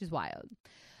is. She's wild.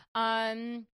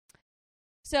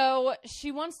 So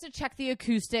she wants to check the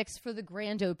acoustics for the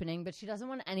grand opening, but she doesn't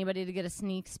want anybody to get a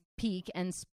sneak peek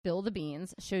and spill the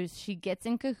beans. So she gets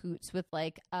in cahoots with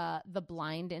like the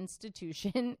blind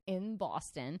institution in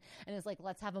Boston and is like,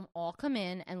 let's have them all come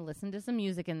in and listen to some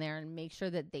music in there and make sure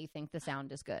that they think the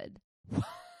sound is good.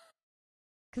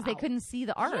 Because they couldn't see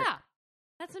the art. Yeah.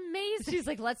 That's amazing. She's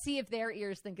like, let's see if their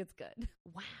ears think it's good.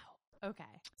 Wow. Okay.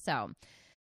 So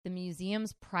the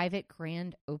museum's private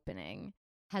grand opening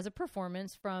has a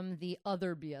performance from the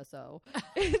other BSO.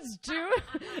 It's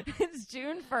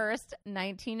June 1st,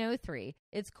 1903.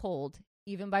 It's cold,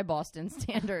 even by Boston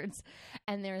standards.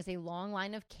 And there's a long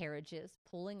line of carriages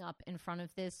pulling up in front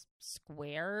of this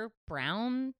square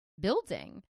brown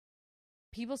building.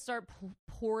 People start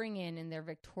pouring in their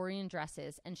Victorian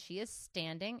dresses, and she is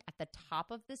standing at the top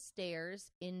of the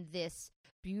stairs in this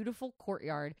beautiful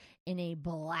courtyard in a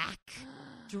black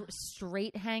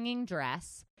straight hanging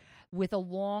dress with a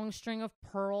long string of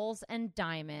pearls and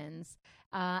diamonds.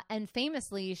 And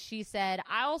famously, she said,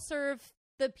 I'll serve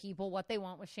the people what they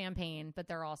want with champagne, but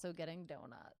they're also getting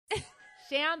donuts.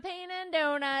 Champagne and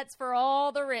donuts for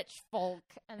all the rich folk.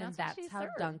 And that's how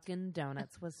Dunkin'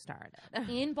 Donuts was started.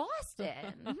 In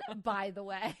Boston, by the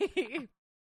way.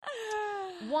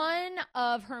 One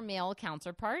of her male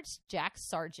counterparts, Jack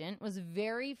Sargent, was a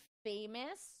very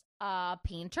famous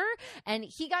painter, and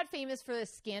he got famous for the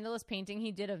scandalous painting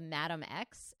he did of Madame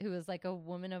X, who was like a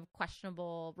woman of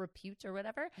questionable repute or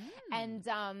whatever. And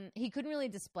he couldn't really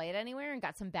display it anywhere and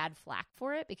got some bad flack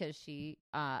for it because she,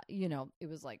 it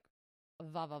was like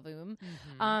va-va-voom.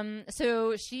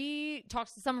 So she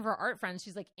talks to some of her art friends.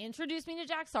 She's like, introduce me to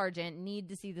Jack Sargent. Need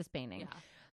to see this painting. Yeah.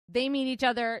 They meet each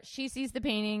other. She sees the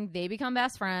painting. They become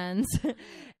best friends.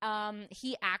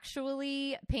 He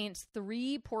actually paints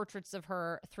 3 portraits of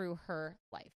her through her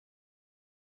life.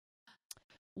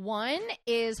 One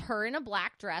is her in a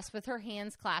black dress with her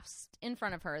hands clasped in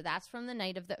front of her. That's from the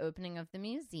night of the opening of the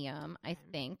museum, I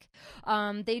think.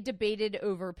 They debated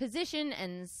over position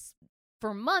and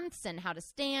for months and how to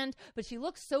stand, but she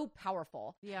looks so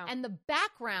powerful. Yeah. And the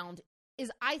background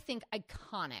is, I think,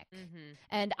 iconic. Mm-hmm.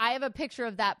 And I have a picture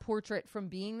of that portrait from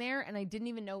being there, and I didn't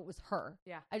even know it was her.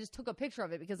 Yeah. I just took a picture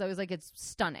of it because I was like, it's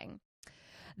stunning.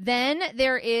 Then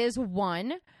there is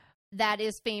one that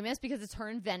is famous because it's her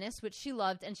in Venice, which she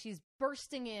loved, and she's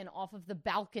bursting in off of the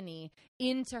balcony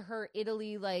into her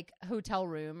Italy like hotel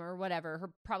room or whatever, her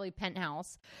probably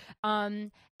penthouse.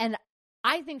 And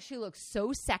I think she looks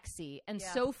so sexy and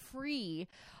so free.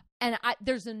 And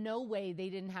there's no way they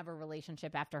didn't have a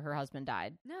relationship after her husband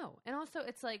died. No. And also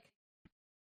it's like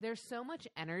there's so much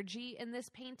energy in this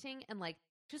painting, and like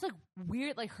just like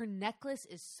weird, like her necklace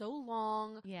is so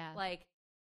long. Yeah. Like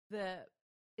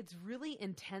it's really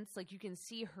intense. Like you can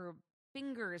see her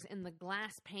fingers in the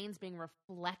glass panes being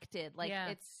reflected. Like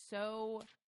it's so.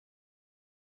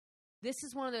 This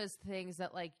is one of those things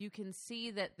that like you can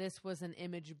see that this was an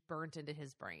image burnt into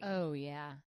his brain. Oh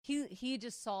yeah, he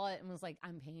just saw it and was like,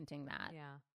 I'm painting that.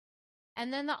 Yeah.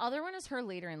 And then the other one is her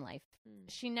later in life.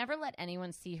 She never let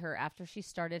anyone see her after she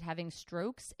started having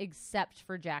strokes, except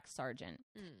for Jack Sargent.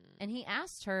 And he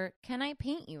asked her, can I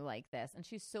paint you like this? And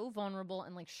she's so vulnerable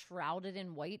and like shrouded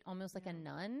in white, almost like a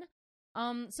nun.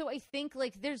 So I think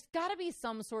like there's got to be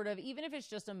some sort of, even if it's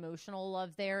just emotional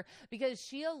love there, because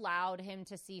she allowed him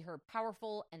to see her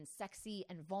powerful and sexy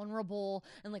and vulnerable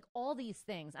and like all these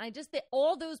things. And I just think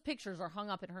all those pictures are hung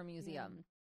up in her museum.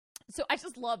 So I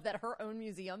just love that her own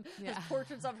museum has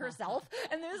portraits of herself,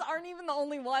 and those aren't even the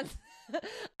only ones.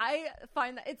 I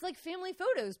find that it's like family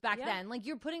photos back then. Like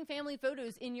you're putting family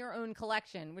photos in your own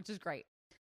collection, which is great.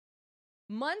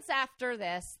 Months after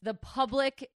this,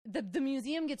 the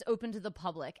museum gets open to the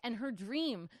public, and her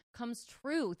dream comes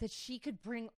true that she could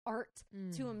bring art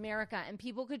to America and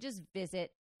people could just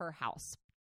visit her house.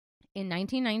 In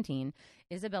 1919,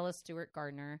 Isabella Stewart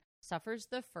Gardner suffers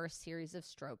the first series of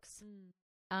strokes.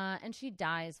 And she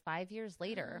dies 5 years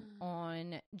later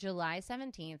on July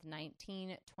 17th,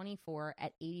 1924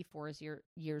 at 84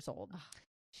 years old.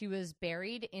 She was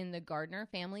buried in the Gardner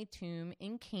family tomb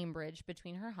in Cambridge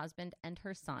between her husband and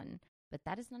her son. But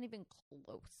that is not even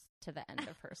close to the end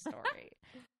of her story.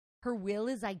 Her will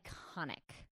is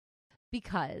iconic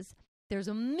because there's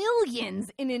millions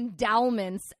in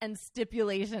endowments and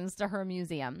stipulations to her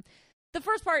museum. The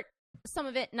first part, some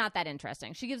of it not that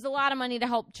interesting. She gives a lot of money to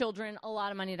help children, a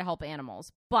lot of money to help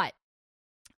animals. But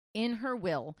in her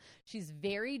will, she's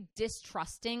very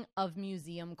distrusting of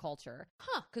museum culture.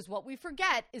 Because what we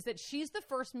forget is that she's the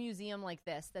first museum like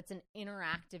this that's an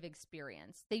interactive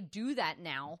experience. They do that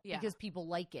now because people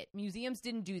like it. Museums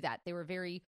didn't do that. They were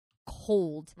very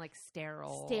cold. Like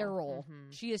sterile.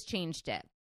 Mm-hmm. She has changed it.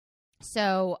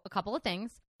 So a couple of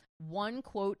things. One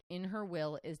quote in her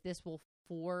will is this will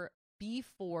be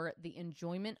for the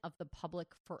enjoyment of the public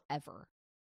forever.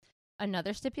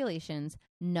 Another stipulations,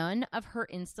 none of her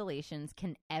installations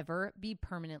can ever be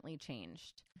permanently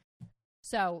changed.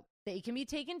 So they can be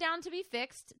taken down to be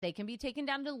fixed. They can be taken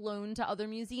down to loan to other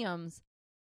museums,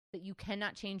 but you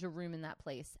cannot change a room in that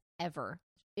place ever.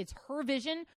 It's her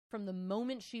vision from the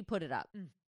moment she put it up.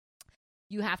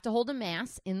 You have to hold a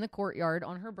mass in the courtyard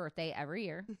on her birthday every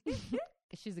year.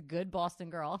 She's a good Boston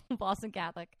girl, Boston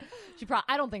Catholic.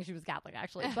 I don't think she was Catholic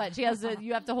actually, but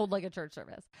you have to hold like a church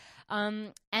service.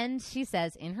 And she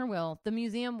says in her will, the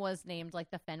museum was named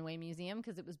like the Fenway Museum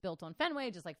because it was built on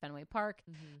Fenway, just like Fenway Park.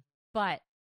 But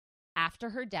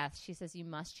after her death, she says you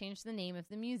must change the name of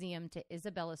the museum to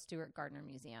Isabella Stewart Gardner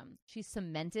Museum. She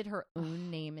cemented her own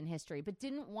name in history, but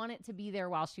didn't want it to be there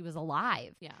while she was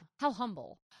alive. Yeah. How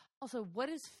humble. Also, what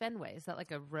is Fenway? Is that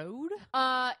like a road?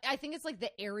 I think it's like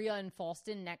the area in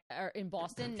Boston, next.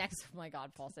 Oh my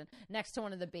God, Boston, next to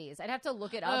one of the bays. I'd have to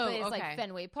look it up. But it's like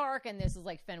Fenway Park, and this is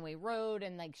like Fenway Road,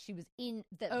 and like she was in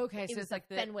the. Okay, so it's like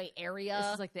the Fenway area.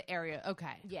 This is like the area.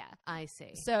 Okay, yeah, I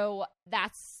see. So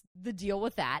that's the deal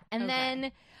with that, and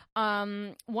then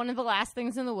one of the last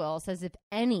things in the will says if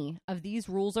any of these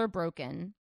rules are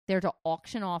broken, they're to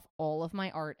auction off all of my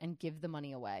art and give the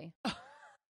money away.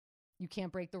 You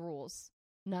can't break the rules.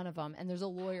 None of them. And there's a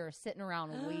lawyer sitting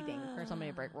around waiting for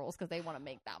somebody to break rules because they want to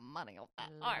make that money off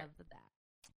that art.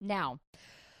 Now,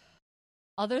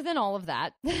 other than all of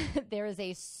that, there is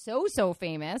a so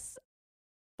famous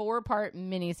 4-part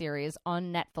miniseries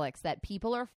on Netflix that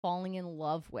people are falling in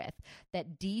love with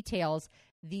that details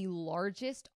the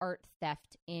largest art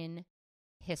theft in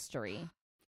history.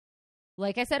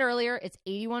 Like I said earlier, it's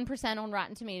 81% on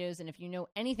Rotten Tomatoes. And if you know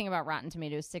anything about Rotten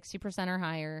Tomatoes, 60% or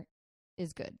higher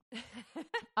is good.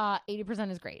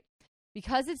 80% is great.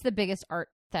 Because it's the biggest art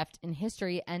theft in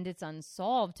history and it's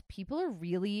unsolved, people are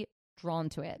really drawn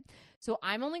to it. So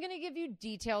I'm only going to give you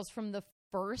details from the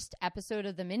first episode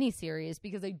of the miniseries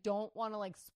because I don't want to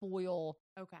like spoil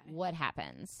what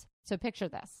happens. So picture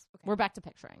this. Okay. We're back to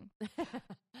picturing.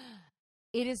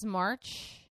 It is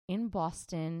March in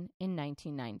Boston in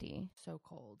 1990. So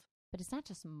cold. But it's not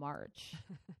just March.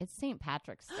 It's St.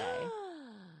 Patrick's Day.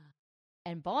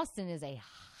 And Boston is a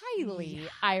highly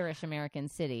Irish-American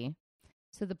city.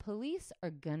 So the police are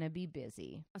going to be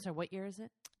busy. I'm sorry, what year is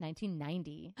it?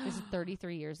 1990. This is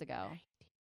 33 years ago.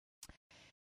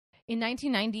 In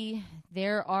 1990,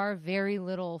 there are very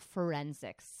little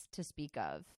forensics to speak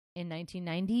of. In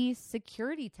 1990,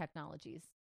 security technologies,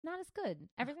 not as good.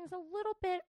 Everything's a little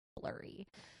bit blurry.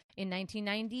 In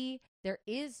 1990, there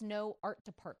is no art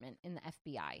department in the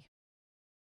FBI.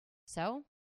 So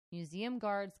museum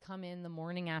guards come in the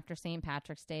morning after St.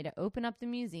 Patrick's Day to open up the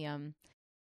museum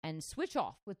and switch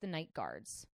off with the night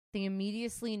guards. They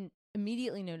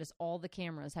immediately notice all the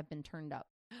cameras have been turned up.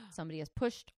 Somebody has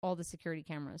pushed all the security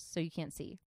cameras so you can't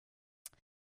see.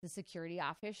 The security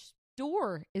office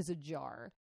door is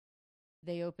ajar.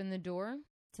 They open the door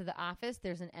to the office.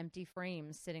 There's an empty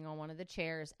frame sitting on one of the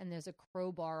chairs, and there's a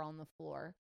crowbar on the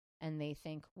floor. And they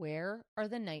think, where are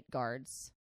the night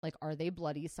guards? Like, are they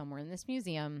bloody somewhere in this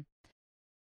museum?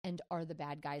 And are the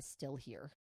bad guys still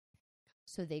here?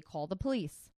 So they call the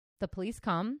police. The police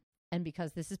come, and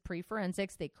because this is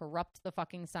pre-forensics, they corrupt the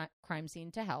fucking crime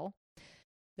scene to hell.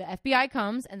 The FBI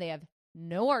comes, and they have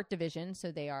no art division,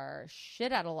 so they are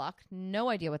shit out of luck. No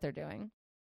idea what they're doing.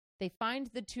 They find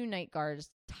the two night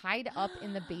guards tied up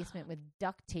in the basement with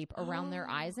duct tape around their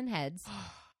eyes and heads.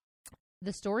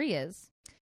 The story is,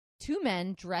 two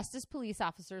men dressed as police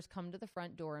officers come to the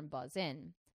front door and buzz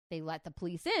in. They let the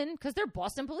police in because they're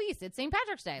Boston police. It's St.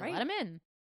 Patrick's Day. Right. Let them in.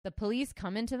 The police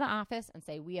come into the office and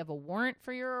say, we have a warrant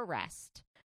for your arrest.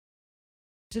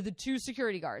 To the two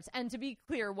security guards. And to be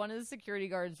clear, one of the security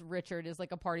guards, Richard, is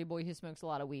like a party boy who smokes a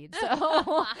lot of weed.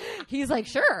 So he's like,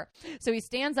 sure. So he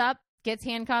stands up, gets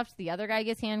handcuffed. The other guy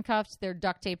gets handcuffed. They're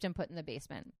duct taped and put in the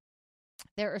basement.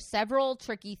 There are several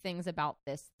tricky things about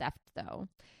this theft, though.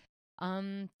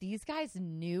 These guys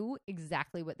knew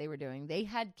exactly what they were doing. They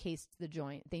had cased the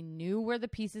joint. They knew where the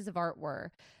pieces of art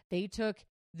were. They took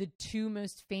the two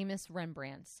most famous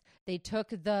Rembrandts. They took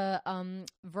the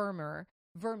Vermeer,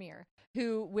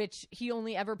 which he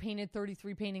only ever painted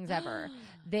 33 paintings ever.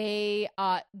 They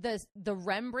the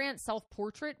Rembrandt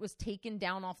self-portrait was taken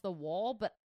down off the wall,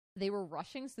 but they were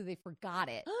rushing, so they forgot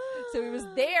it. So it was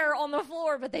there on the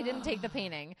floor, but they didn't take the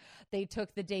painting. They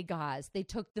took the Degas. They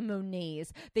took the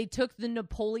Monets. They took the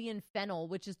Napoleon Fennel,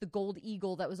 which is the gold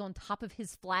eagle that was on top of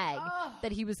his flag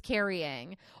that he was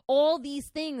carrying. All these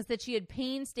things that she had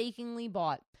painstakingly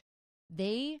bought.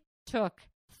 They took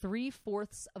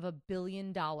 3/4 of $1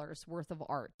 billion worth of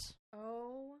art.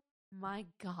 Oh my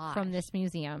God. From this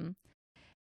museum.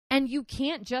 And you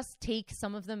can't just take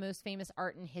some of the most famous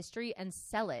art in history and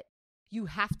sell it. You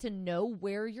have to know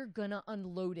where you're going to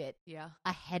unload it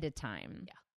ahead of time.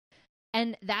 Yeah.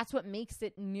 And that's what makes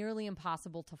it nearly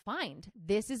impossible to find.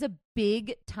 This is a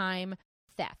big time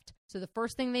theft. So the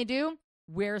first thing they do,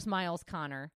 where's Miles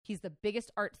Connor? He's the biggest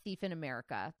art thief in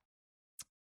America.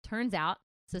 Turns out,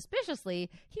 suspiciously,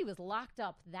 he was locked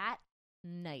up that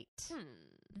night.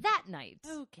 That night.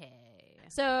 Okay.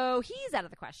 So he's out of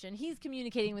the question. He's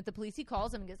communicating with the police. He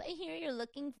calls them and goes, I hear you're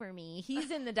looking for me. He's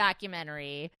in the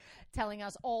documentary telling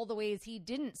us all the ways he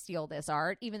didn't steal this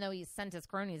art, even though he sent his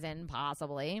cronies in,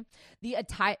 possibly.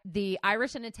 The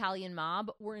Irish and Italian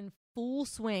mob were in full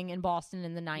swing in Boston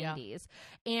in the 90s.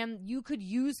 And you could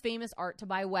use famous art to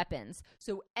buy weapons.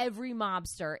 So every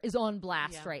mobster is on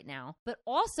blast right now. But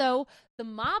also, the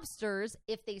mobsters,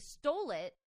 if they stole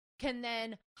it, can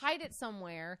then hide it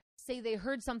somewhere, say they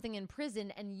heard something in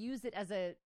prison, and use it as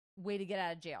a way to get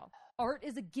out of jail. Art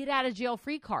is a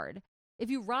get-out-of-jail-free card. If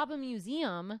you rob a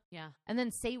museum and then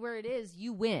say where it is,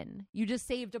 you win. You just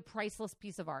saved a priceless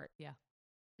piece of art. Yeah.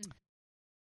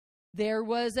 There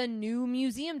was a new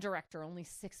museum director only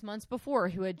 6 months before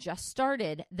who had just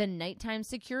started. The nighttime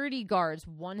security guards,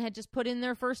 one had just put in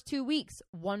their first 2 weeks.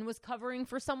 One was covering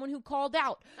for someone who called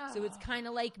out. So it's kind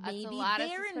of like maybe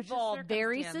they're involved.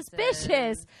 Very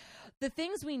suspicious. The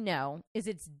things we know is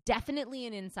it's definitely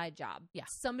an inside job. Yeah.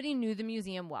 Somebody knew the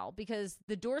museum well because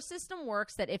the door system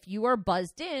works that if you are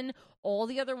buzzed in, all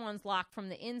the other ones lock from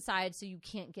the inside so you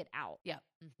can't get out. Yeah.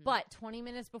 Mm-hmm. But 20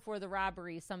 minutes before the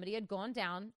robbery, somebody had gone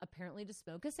down, apparently to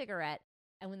smoke a cigarette.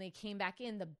 And when they came back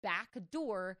in, the back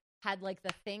door had like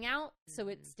the thing out, so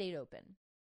it stayed open.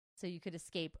 so you could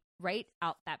escape right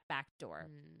out that back door.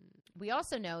 We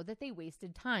also know that they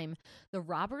wasted time. The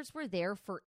robbers were there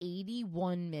for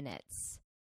 81 minutes.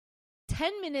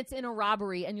 10 minutes in a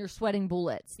robbery and you're sweating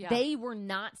bullets. Yeah. They were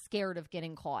not scared of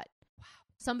getting caught. Wow.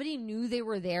 Somebody knew they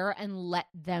were there and let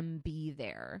them be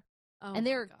there. Oh, and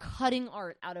they're cutting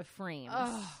art out of frames.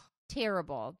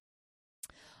 Terrible.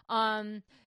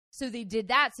 So they did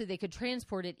that so they could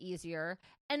transport it easier.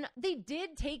 And they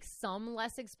did take some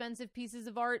less expensive pieces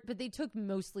of art, but they took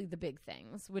mostly the big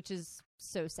things, which is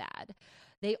so sad.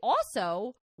 They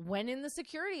also went in the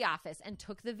security office and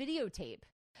took the videotape.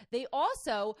 They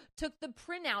also took the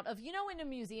printout of, you know, in a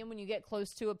museum when you get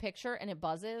close to a picture and it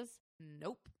buzzes?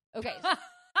 Nope. Okay.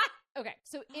 Okay.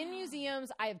 So in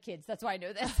museums, I have kids. That's why I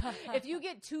know this. If you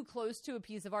get too close to a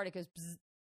piece of art, it goes bzz,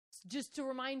 just to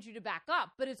remind you to back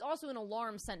up. But it's also an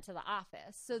alarm sent to the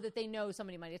office so that they know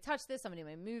somebody might have touched this, somebody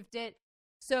might have moved it.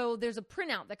 So there's a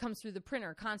printout that comes through the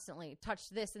printer constantly.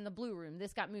 Touched this in the blue room.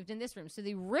 This got moved in this room. So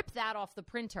they rip that off the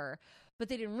printer. But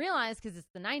they didn't realize, because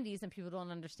it's the 90s and people don't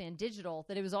understand digital,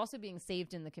 that it was also being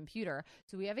saved in the computer.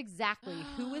 So we have exactly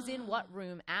who was in what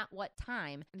room at what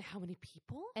time. And how many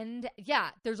people? And yeah,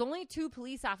 there's only 2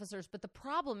 police officers. But the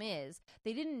problem is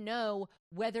they didn't know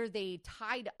whether they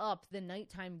tied up the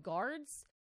nighttime guards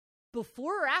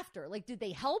before or after. Like, did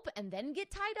they help and then get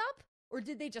tied up? Or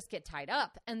did they just get tied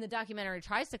up? And the documentary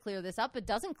tries to clear this up, but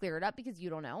doesn't clear it up because you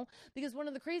don't know. Because one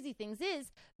of the crazy things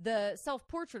is the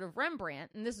self-portrait of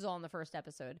Rembrandt, and this is all in the first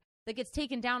episode, that gets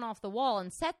taken down off the wall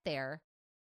and set there.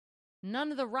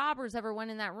 None of the robbers ever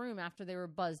went in that room after they were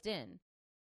buzzed in.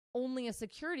 Only a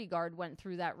security guard went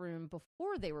through that room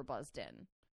before they were buzzed in.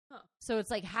 Huh. So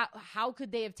it's like, how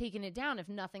could they have taken it down if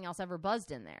nothing else ever buzzed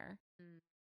in there?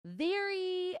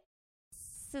 Very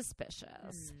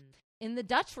suspicious. In the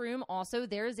Dutch room, also,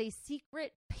 there is a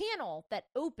secret panel that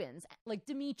opens, like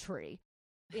Dimitri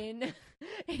in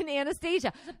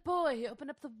Anastasia. The boy,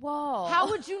 open up the wall. How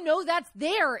would you know that's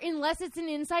there unless it's an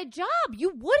inside job?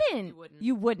 You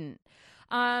wouldn't.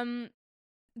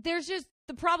 There's just,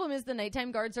 the problem is the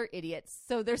nighttime guards are idiots.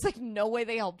 So there's like no way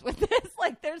they helped with this.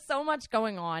 Like, there's so much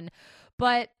going on.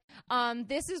 But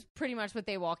this is pretty much what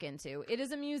they walk into. It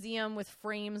is a museum with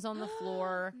frames on the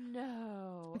floor.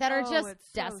 No. That are just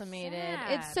decimated.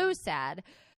 So it's so sad.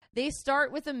 They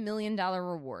start with $1 million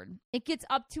reward. It gets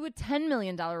up to a $10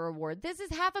 million reward. This is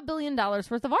 $500 million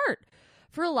worth of art.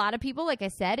 For a lot of people, like I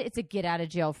said, it's a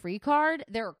get-out-of-jail-free card.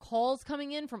 There are calls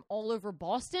coming in from all over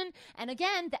Boston. And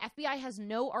again, the FBI has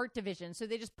no art division, so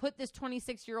they just put this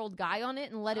 26-year-old guy on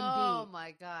it and let him be. Oh,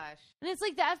 my gosh. And it's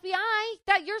like, the FBI,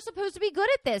 that you're supposed to be good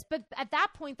at this. But at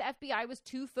that point, the FBI was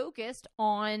too focused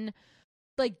on,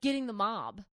 like, getting the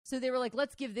mob. So they were like,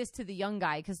 let's give this to the young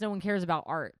guy because no one cares about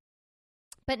art.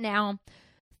 But now,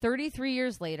 33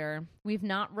 years later, we've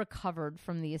not recovered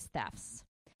from these thefts.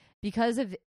 Because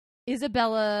of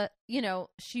Isabella, you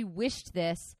know, she wished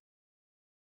this,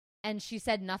 and she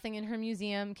said nothing in her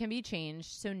museum can be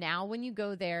changed. So now when you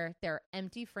go there, there are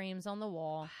empty frames on the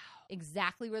wall,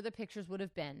 exactly where the pictures would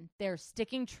have been. They're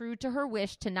sticking true to her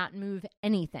wish to not move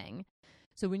anything.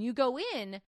 So when you go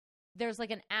in, there's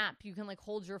like an app. You can like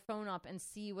hold your phone up and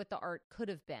see what the art could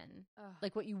have been,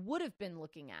 like what you would have been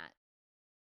looking at.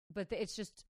 But it's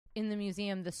just in the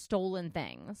museum, the stolen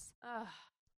things.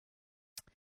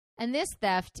 And this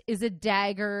theft is a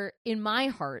dagger in my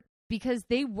heart because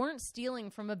they weren't stealing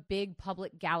from a big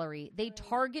public gallery. They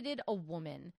targeted a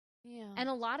woman. Yeah. And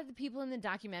a lot of the people in the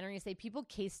documentary say people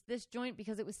cased this joint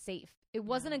because it was safe. It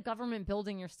wasn't a government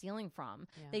building you're stealing from.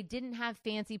 Yeah. They didn't have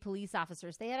fancy police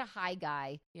officers. They had a high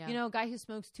guy, you know, a guy who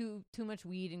smokes too much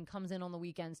weed and comes in on the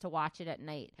weekends to watch it at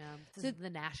night. Yeah. This is the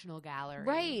National Gallery.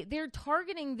 Right. They're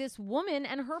targeting this woman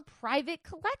and her private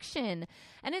collection.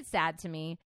 And it's sad to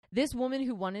me. This woman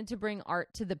who wanted to bring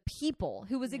art to the people,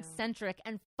 who was eccentric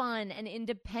and fun and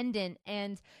independent,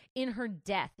 and in her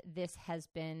death, this has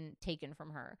been taken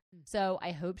from her. So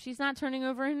I hope she's not turning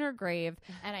over in her grave,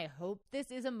 and I hope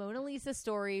this is a Mona Lisa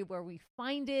story where we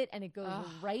find it and it goes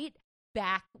right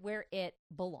back where it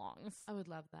belongs. I would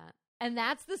love that. And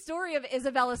that's the story of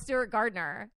Isabella Stewart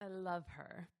Gardner. I love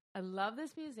her. I love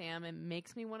this museum. It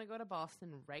makes me want to go to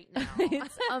Boston right now.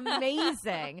 It's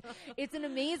amazing. It's an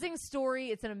amazing story.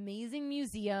 It's an amazing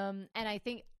museum. And I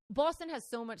think Boston has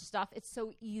so much stuff. It's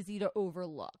so easy to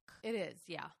overlook. It is,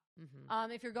 yeah.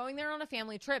 Mm-hmm. If you're going there on a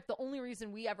family trip, the only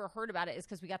reason we ever heard about it is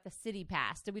because we got the city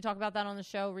pass. Did we talk about that on the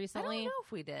show recently? I don't know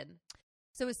if we did.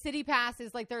 So a city pass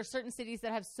is like there are certain cities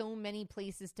that have so many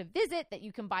places to visit that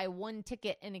you can buy one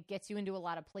ticket and it gets you into a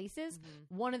lot of places.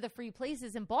 Mm-hmm. One of the free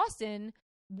places in Boston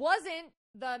wasn't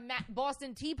the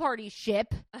Boston Tea Party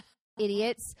ship.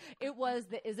 idiots. It was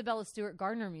the Isabella Stewart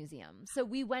Gardner Museum. So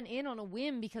we went in on a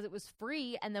whim because it was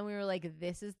free. And then we were like,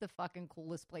 this is the fucking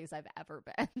coolest place I've ever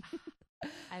been.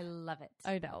 I love it.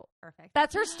 I know. Perfect.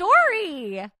 That's her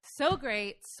story. So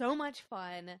great. So much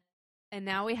fun. And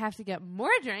now we have to get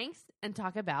more drinks and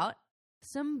talk about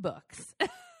some books.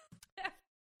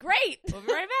 Great. We'll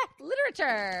be right back.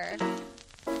 Literature.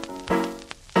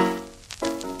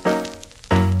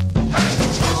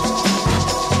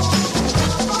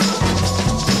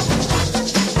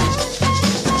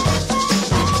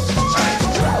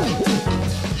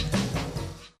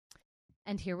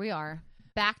 And here we are,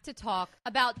 back to talk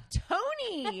about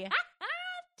Toni.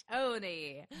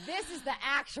 Toni. This is the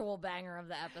actual banger of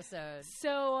the episode.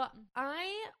 So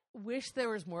I wish there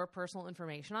was more personal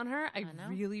information on her. I know.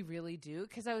 really, really do.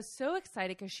 Because I was so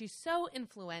excited because she's so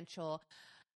influential.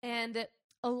 And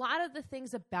a lot of the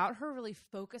things about her really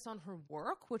focus on her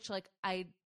work, which like I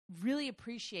really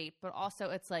appreciate. But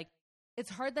also it's like, it's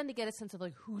hard then to get a sense of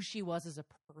like who she was as a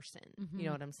person. Mm-hmm. You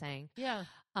know what I'm saying? Yeah.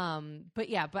 But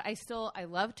I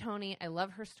love Toni. I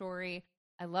love her story.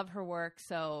 I love her work.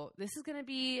 So this is going to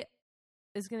be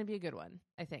a good one,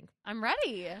 I think. I'm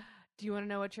ready. Do you want to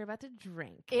know what you're about to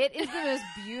drink? It is the most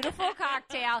beautiful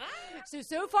cocktail.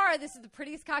 So far, this is the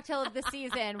prettiest cocktail of the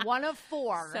season. 1 of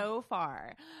 4. So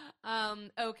far.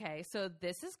 Okay, so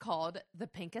this is called The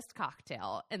Pinkest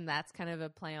Cocktail, and that's kind of a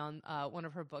play on one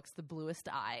of her books, The Bluest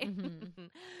Eye. Mm-hmm.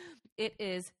 It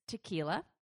is tequila,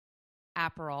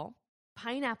 Aperol,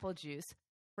 pineapple juice,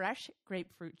 fresh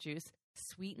grapefruit juice,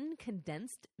 sweetened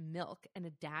condensed milk, and a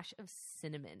dash of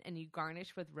cinnamon, and you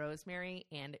garnish with rosemary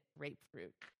and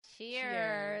grapefruit.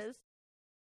 Cheers.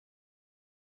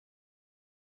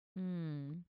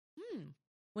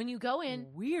 When you go in,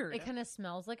 weird. it kind of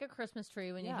smells like a Christmas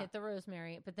tree when you hit the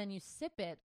rosemary, but then you sip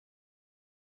it.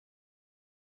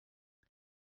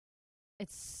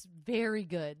 It's very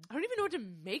good. I don't even know what to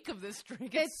make of this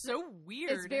drink. It's so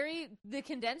weird. The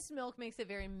condensed milk makes it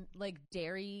very like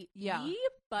dairy-y,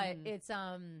 but it's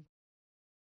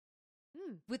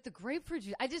with the grapefruit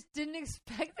juice. I just didn't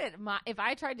expect it. If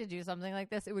I tried to do something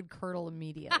like this, it would curdle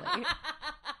immediately.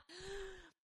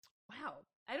 Wow.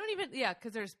 I don't even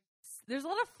because there's a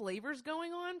lot of flavors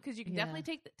going on because you can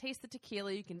definitely taste the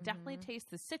tequila. You can definitely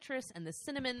taste the citrus and the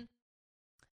cinnamon.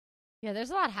 Yeah,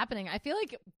 there's a lot happening. I feel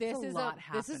like this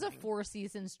is a 4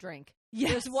 seasons drink.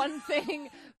 Yes. There's one thing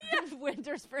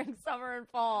winter, spring, summer, and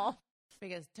fall.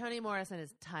 Because Toni Morrison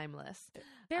is timeless.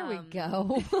 There we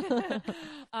go.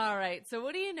 All right. So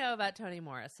what do you know about Toni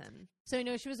Morrison? So I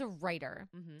know she was a writer.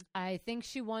 Mm-hmm. I think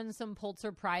she won some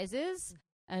Pulitzer Prizes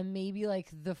and maybe like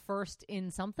the first in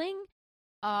something.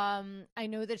 I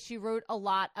know that she wrote a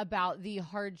lot about the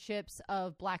hardships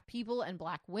of Black people and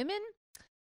Black women.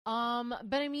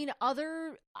 But I mean,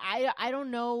 I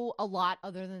don't know a lot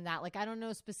other than that. Like, I don't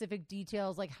know specific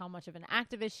details, like how much of an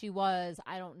activist she was.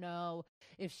 I don't know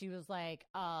if she was like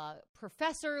a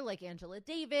professor like Angela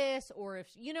Davis, or if,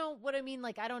 you know what I mean?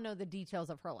 Like, I don't know the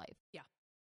details of her life. Yeah.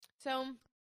 So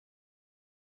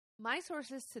my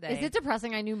sources today. Is it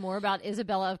depressing? I knew more about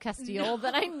Isabella of Castile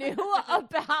than I knew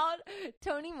about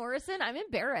Toni Morrison. I'm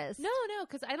embarrassed. No,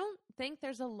 because I don't think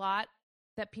there's a lot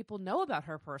that people know about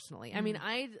her personally. I mean,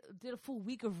 I did a full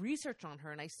week of research on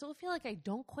her, and I still feel like I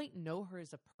don't quite know her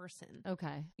as a person.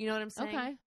 Okay. You know what I'm saying?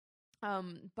 Okay.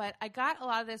 But I got a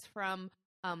lot of this from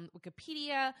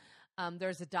Wikipedia.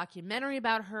 There's a documentary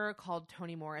about her called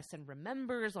Toni Morrison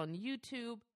Remembers on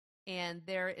YouTube. And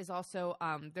there is also,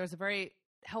 there's a very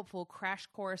helpful Crash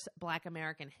Course Black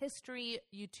American History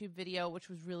YouTube video, which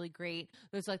was really great.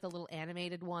 Those are like the little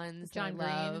animated ones. John that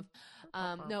I Green.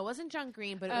 love. No, it wasn't John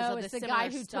Green, but it was it's the the similar guy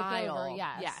who style. took over.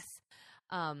 Yes.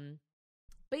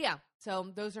 But yeah,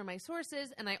 so those are my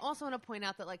sources. And I also want to point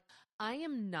out that like I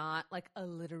am not like a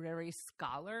literary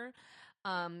scholar.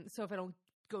 So if I don't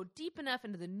go deep enough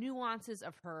into the nuances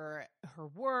of her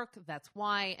work, that's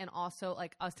why. And also,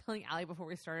 like I was telling Allie before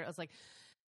we started, I was like,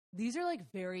 these are like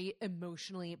very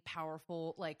emotionally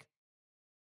powerful like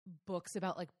books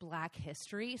about like Black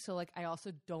history. So like I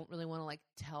also don't really want to like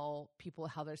tell people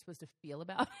how they're supposed to feel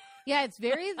about it. Yeah, it's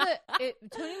very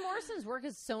Toni Morrison's work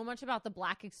is so much about the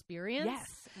Black experience.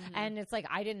 Yes. Mm-hmm. And it's like,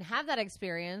 I didn't have that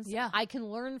experience. Yeah. I can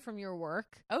learn from your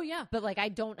work. Oh yeah. But like I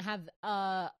don't have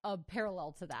a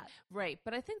parallel to that. Right.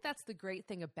 But I think that's the great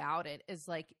thing about it is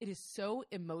like it is so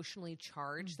emotionally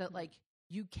charged that like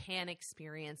you can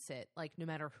experience it like no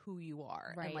matter who you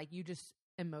are. Right. And like you just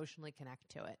emotionally connect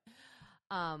to it.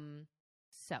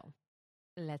 So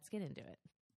let's get into it.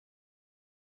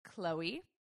 Chloe.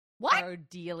 What?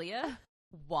 Ardelia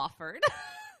Wofford.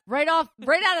 Right out of the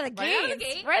Right out of the gate.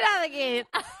 gate. Right out of the gate.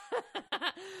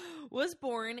 was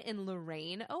born in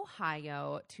Lorain,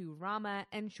 Ohio, to Rama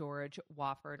and George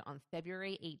Wofford on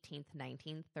February 18th,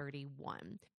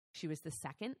 1931. She was the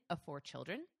second of 4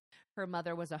 children. Her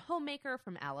mother was a homemaker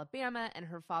from Alabama, and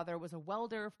her father was a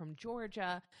welder from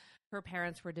Georgia. Her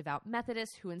parents were devout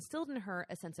Methodists who instilled in her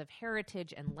a sense of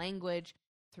heritage and language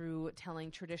through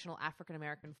telling traditional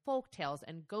African-American folk tales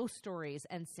and ghost stories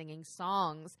and singing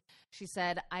songs. She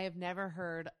said, I have never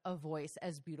heard a voice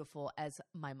as beautiful as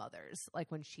my mother's, like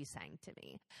when she sang to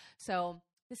me. So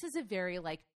this is a very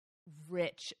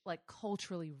rich,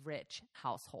 culturally rich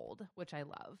household, which I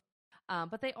love.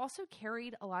 But they also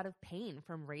carried a lot of pain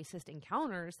from racist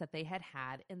encounters that they had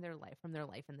in their life, from their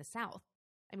life in the South.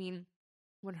 I mean,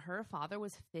 when her father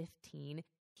was 15,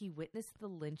 he witnessed the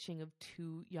lynching of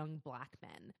 2 young black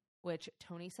men, which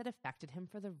Toni said affected him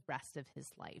for the rest of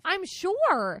his life. I'm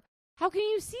sure. How can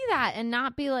you see that and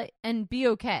not be and be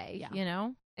okay, you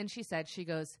know? And she said, she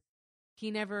goes,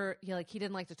 he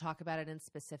didn't like to talk about it in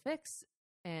specifics.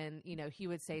 And, he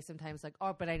would say sometimes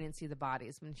oh, but I didn't see the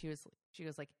bodies. When she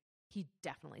goes he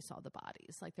definitely saw the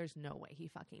bodies. There's no way he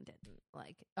fucking didn't.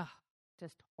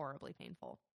 Just horribly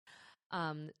painful.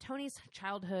 Toni's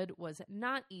childhood was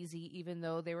not easy, even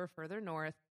though they were further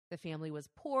north. The family was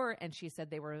poor, and she said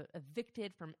they were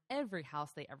evicted from every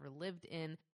house they ever lived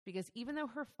in because even though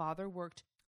her father worked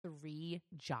 3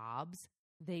 jobs,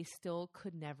 they still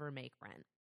could never make rent.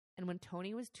 And when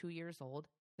Toni was 2 years old,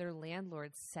 their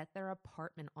landlord set their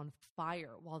apartment on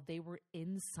fire while they were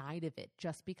inside of it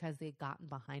just because they'd gotten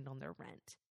behind on their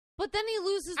rent. But then he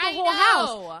loses the whole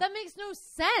house. That makes no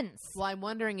sense. Well, I'm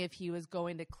wondering if he was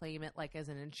going to claim it as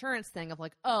an insurance thing of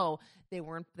oh, they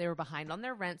were behind on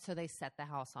their rent, so they set the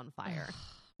house on fire.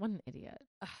 What an idiot.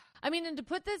 I mean, and to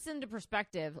put this into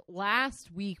perspective, last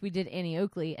week we did Annie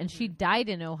Oakley, and she died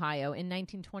in Ohio in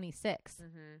 1926.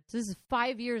 So this is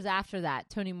 5 years after that,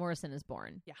 Toni Morrison is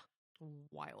born. Yeah.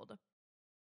 Wild.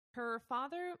 Her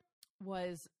father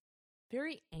was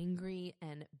very angry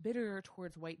and bitter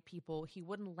towards white people. He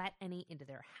wouldn't let any into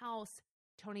their house.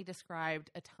 Toni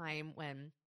described a time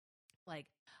when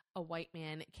a white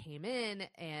man came in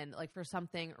and for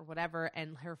something or whatever,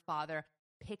 and her father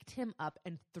picked him up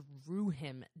and threw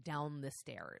him down the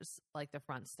stairs, the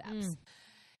front steps.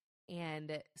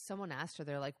 And someone asked her,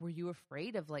 they're were you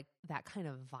afraid of that kind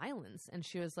of violence? And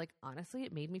she was honestly,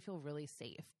 it made me feel really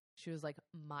safe. She was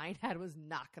my dad was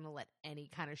not going to let any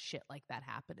kind of shit like that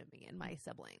happen to me and my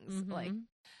siblings.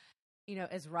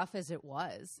 As rough as it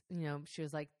was, she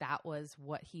was that was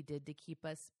what he did to keep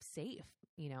us safe,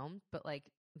 but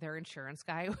their insurance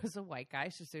guy was a white guy.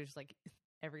 So they're just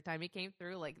every time he came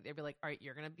through, they'd be all right,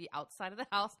 you're going to be outside of the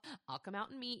house. I'll come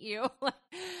out and meet you.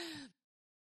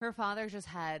 Her father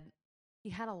he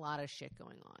had a lot of shit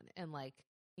going on. And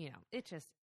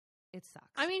it sucks.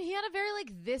 I mean, he had a very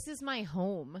this is my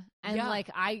home, and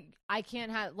I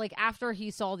can't have after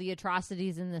he saw the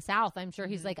atrocities in the South, I'm sure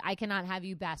he's I cannot have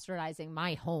you bastardizing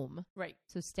my home, right?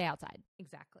 So stay outside.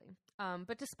 Exactly.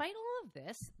 But despite all of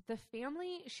this, the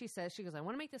family, she goes, I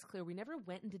want to make this clear, we never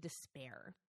went into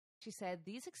despair. She said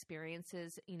these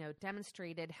experiences,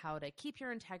 demonstrated how to keep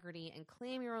your integrity and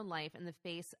claim your own life in the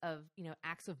face of,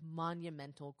 acts of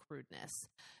monumental crudeness.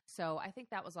 So I think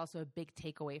that was also a big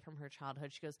takeaway from her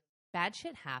childhood. She goes, bad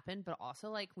shit happened, but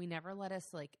also we never let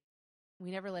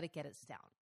it get us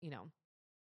down,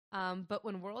 But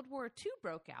when World War II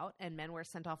broke out and men were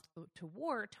sent off to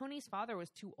war, Toni's father was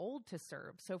too old to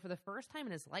serve. So for the first time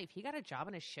in his life, he got a job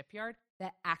in a shipyard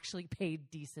that actually paid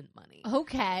decent money.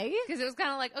 Okay. Because it was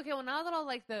kind of okay, well, now that all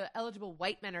the eligible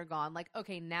white men are gone,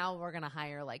 okay, now we're going to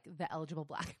hire the eligible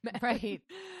black men. Right.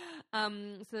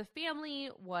 So the family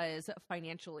was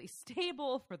financially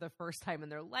stable for the first time in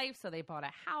their life. So they bought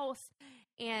a house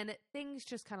and things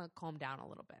just kind of calmed down a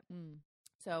little bit.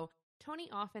 So Toni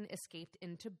often escaped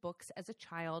into books as a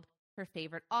child. Her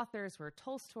favorite authors were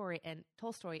Tolstoy and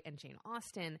Jane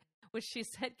Austen, which she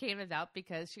said came about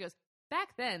because she goes,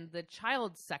 back then the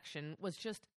child section was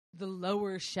just the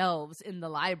lower shelves in the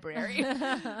library.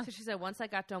 So she said, once I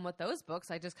got done with those books,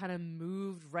 I just kind of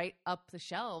moved right up the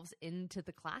shelves into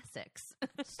the classics.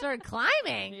 Started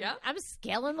climbing. Yeah. I'm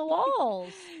scaling the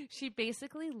walls. She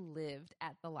basically lived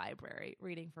at the library,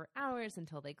 reading for hours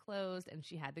until they closed, and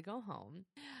she had to go home.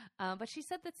 But she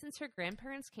said that since her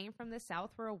grandparents came from the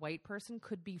South where a white person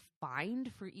could be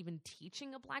fined for even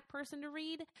teaching a black person to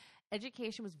read,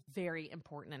 education was very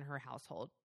important in her household.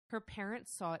 Her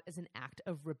parents saw it as an act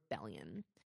of rebellion.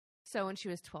 So when she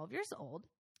was 12 years old,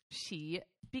 she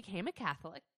became a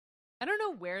Catholic. I don't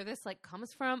know where this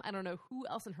comes from. I don't know who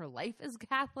else in her life is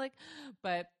Catholic,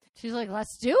 but she's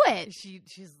let's do it.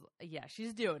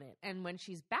 She's doing it. And when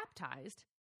she's baptized,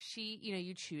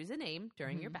 you choose a name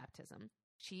during your baptism.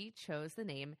 She chose the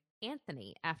name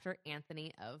Anthony after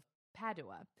Anthony of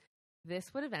Padua.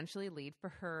 This would eventually lead for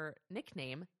her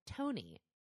nickname, Toni.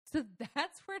 So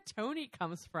that's where Toni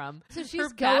comes from. So she's her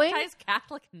going baptized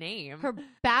Catholic name. Her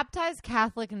baptized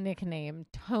Catholic nickname,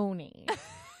 Toni.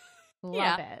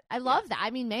 Love it. I love that. I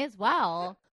mean, may as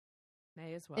well.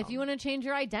 May as well. If you want to change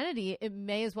your identity, it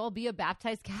may as well be a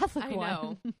baptized Catholic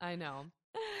one. I know.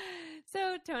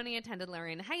 So Toni attended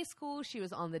Lorraine High School. She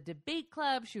was on the debate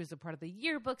club. She was a part of the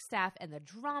yearbook staff and the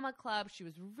drama club. She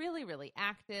was really, really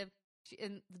active.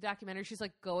 In the documentary, she's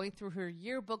like going through her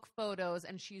yearbook photos,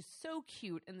 and she's so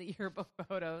cute in the yearbook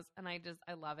photos, and I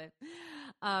love it.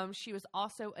 She was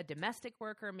also a domestic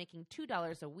worker, making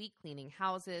 $2 a week cleaning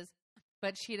houses,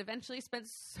 but she had eventually spent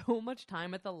so much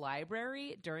time at the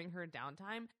library during her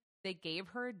downtime, they gave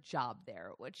her a job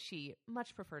there, which she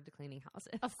much preferred to cleaning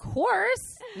houses. Of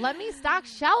course. Let me stock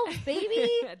shelves, baby.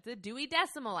 The Dewey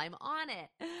Decimal. I'm on it.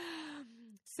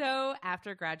 So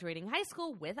after graduating high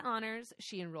school with honors,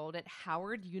 she enrolled at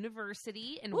Howard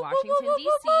University in Washington,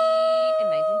 D.C. in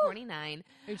 1949.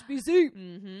 HBC.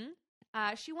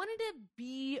 Mm-hmm. She wanted to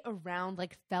be around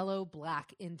like fellow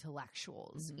Black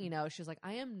intellectuals. You know, she was like,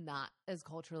 I am not as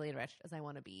culturally enriched as I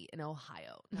want to be in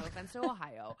Ohio. No offense to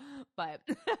Ohio, but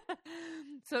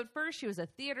so at first she was a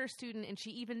theater student and she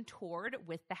even toured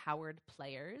with the Howard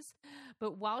Players.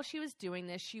 But while she was doing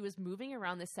this, she was moving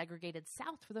around the segregated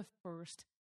South for the first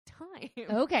time.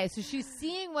 Okay, so she's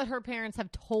seeing what her parents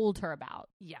have told her about.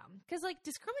 Yeah, because like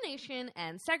discrimination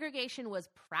and segregation was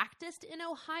practiced in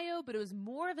Ohio, but it was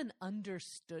more of an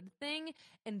understood thing.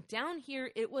 And down here,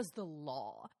 it was the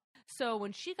law. So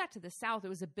when she got to the South, it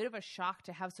was a bit of a shock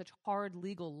to have such hard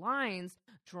legal lines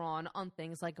drawn on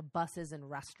things like buses and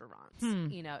restaurants.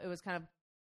 You know, it was kind of,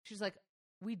 she's like,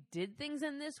 we did things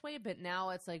in this way, but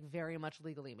now it's like very much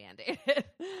legally mandated.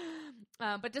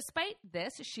 But despite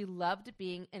this, she loved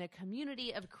being in a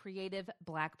community of creative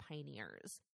Black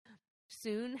pioneers.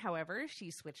 Soon, however,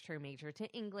 she switched her major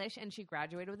to English and she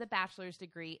graduated with a bachelor's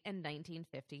degree in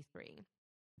 1953.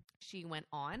 She went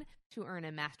on to earn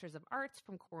a Master's of Arts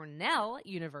from Cornell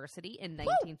University in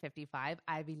 1955,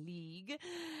 Ivy League.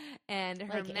 And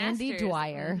her like Andy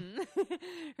Dwyer.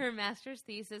 Her master's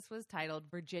thesis was titled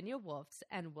Virginia Woolf's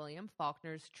and William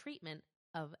Faulkner's Treatment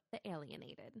of the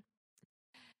Alienated.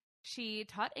 She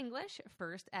taught English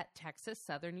first at Texas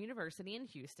Southern University in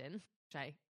Houston, which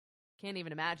I can't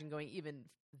even imagine going even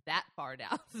that far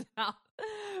down south,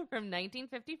 from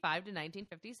 1955 to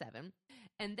 1957.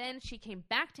 And then she came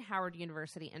back to Howard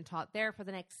University and taught there for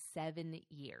the next 7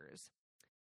 years.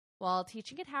 While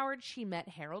teaching at Howard, she met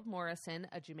Harold Morrison,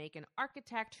 a Jamaican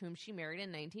architect whom she married in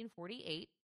 1948.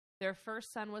 Their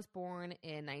first son was born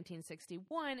in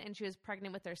 1961, and she was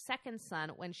pregnant with their second son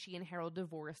when she and Harold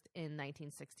divorced in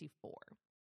 1964.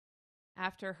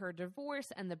 After her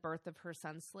divorce and the birth of her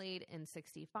son Slade in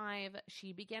 1965,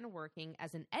 she began working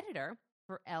as an editor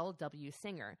for L.W.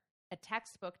 Singer, a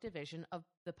textbook division of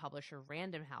the publisher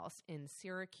Random House in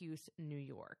Syracuse, New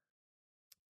York.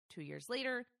 2 years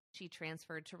later, she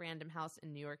transferred to Random House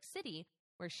in New York City,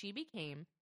 where she became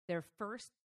their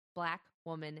first Black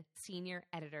woman senior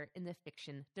editor in the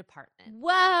fiction department.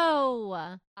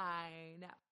 Whoa! I know.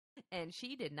 And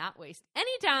she did not waste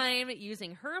any time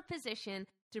using her position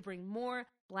to bring more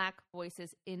Black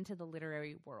voices into the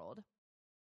literary world.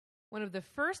 One of the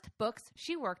first books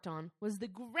she worked on was the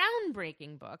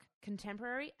groundbreaking book,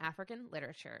 Contemporary African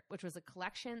Literature, which was a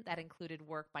collection that included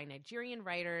work by Nigerian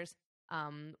writers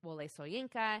Wole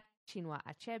Soyinka, Chinua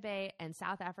Achebe, and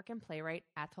South African playwright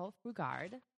Atul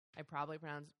Fugard. I probably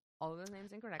pronounced all of those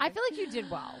names incorrectly. I feel like you did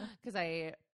well. Because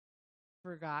I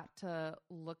forgot to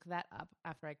look that up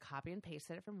after I copy and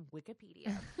pasted it from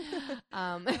Wikipedia.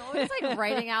 I'm always like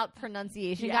writing out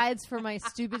pronunciation guides for my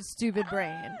stupid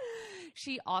brain.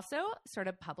 She also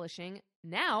started publishing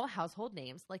now household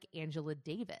names like Angela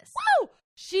Davis. Whoa!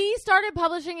 She started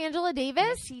publishing Angela Davis?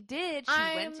 Yes, she did.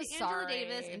 She went to Angela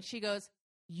Davis and she goes,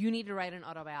 you need to write an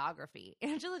autobiography.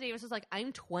 Angela Davis was like,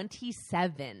 I'm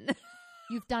 27.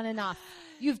 You've done enough.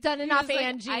 You've done enough,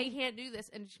 Angie. Like, I can't do this.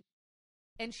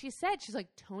 And she said, she's like,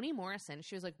 Toni Morrison.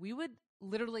 She was like, we would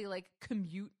literally like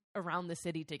commute around the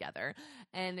city together.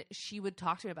 And she would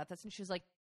talk to me about this. And she was like,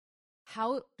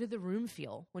 how did the room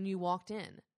feel when you walked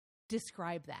in?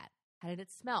 Describe that. How did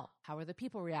it smell? How are the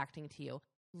people reacting to you?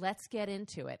 Let's get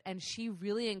into it. And she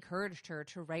really encouraged her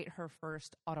to write her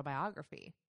first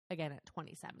autobiography. Again, at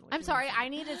 27. I'm sorry, I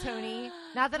need a Toni.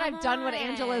 Not that I've done what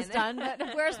Angela's done,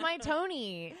 but where's my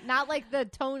Toni? Not like the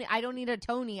Toni. I don't need a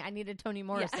Toni. I need a Toni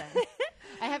Morrison. Yeah.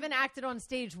 I haven't acted on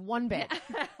stage one bit.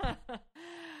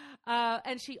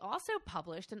 And she also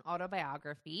published an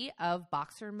autobiography of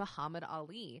boxer Muhammad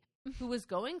Ali, who was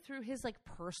going through his like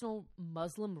personal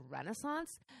Muslim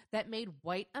renaissance that made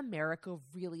white America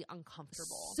really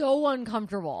uncomfortable. So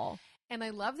uncomfortable. And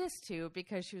I love this too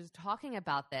because she was talking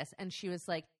about this and she was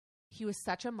like, he was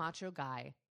such a macho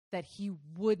guy that he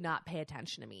would not pay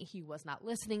attention to me. He was not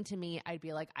listening to me. I'd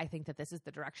be like, I think that this is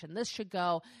the direction this should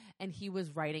go. And he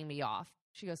was writing me off.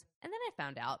 She goes, and then I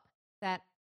found out that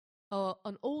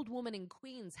an old woman in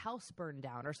Queens' house burned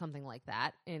down or something like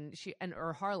that.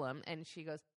 Or Harlem. And she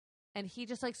goes, and he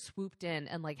just like swooped in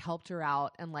and like helped her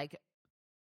out and like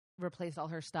replaced all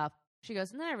her stuff. She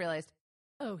goes, and then I realized,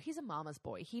 oh, he's a mama's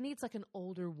boy. He needs like an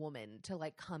older woman to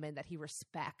like come in that he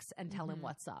respects and tell him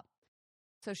what's up.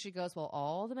 So she goes, well,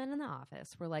 all the men in the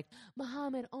office were like,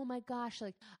 Muhammad, oh my gosh,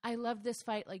 like, I love this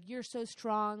fight. Like, you're so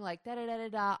strong. Like,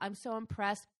 da-da-da-da-da. I'm so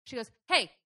impressed. She goes, hey,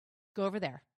 go over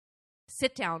there.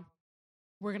 Sit down.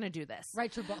 We're going to do this.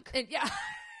 Write your book. And yeah.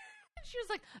 She was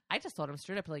like, I just told him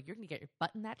straight up, like, you're going to get your butt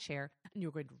in that chair and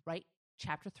you're going to write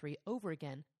chapter 3 over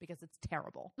again because it's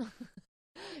terrible.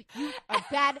 You are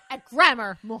bad at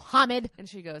grammar, Muhammad. And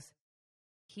she goes,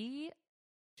 he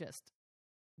just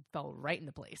fell right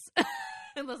into place.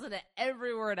 And listen to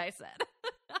every word I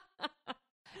said.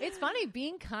 It's funny,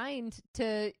 being kind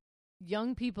to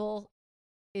young people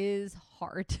is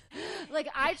hard. Like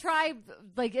I try,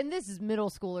 like, and this is middle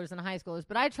schoolers and high schoolers,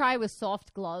 but I try with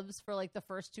soft gloves for like the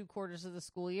first 2 quarters of the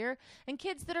school year, and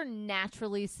kids that are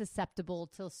naturally susceptible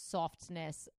to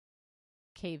softness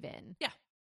cave in. Yeah.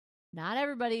 Not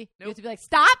everybody. Nope. You have to be like,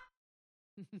 stop.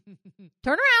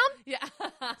 Turn around. Yeah.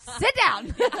 Sit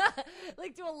down.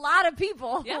 Like to a lot of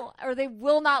people, or they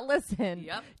will not listen.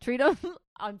 Yep. Treat them.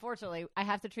 Unfortunately, I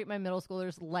have to treat my middle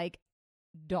schoolers like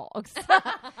dogs.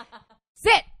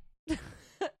 Sit. And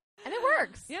it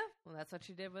works. Yeah. Well, that's what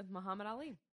she did with Muhammad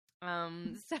Ali.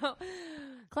 So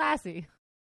classy.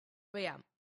 But yeah,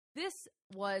 this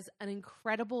was an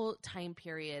incredible time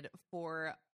period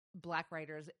for Black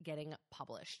writers getting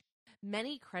published.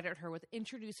 Many credit her with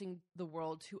introducing the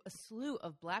world to a slew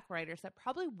of Black writers that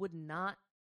probably would not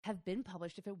have been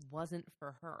published if it wasn't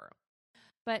for her.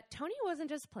 But Toni wasn't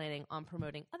just planning on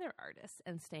promoting other artists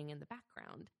and staying in the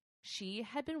background. She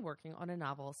had been working on a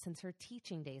novel since her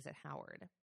teaching days at Howard.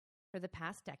 For the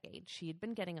past decade, she had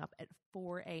been getting up at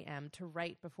 4 a.m. to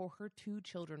write before her 2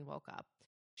 children woke up.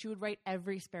 She would write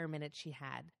every spare minute she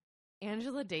had.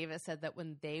 Angela Davis said that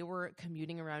when they were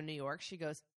commuting around New York, she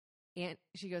goes,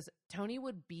 Toni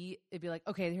it'd be like,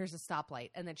 okay, here's a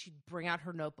stoplight. And then she'd bring out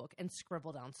her notebook and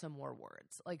scribble down some more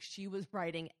words. Like she was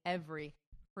writing every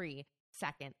free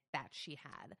second that she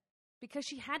had because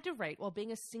she had to write while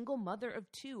being a single mother of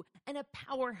 2 and a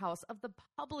powerhouse of the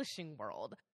publishing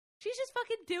world. She's just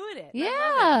fucking doing it.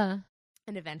 Yeah.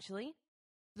 And eventually,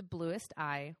 The Bluest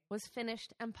Eye was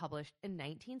finished and published in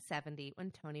 1970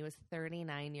 when Toni was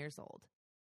 39 years old.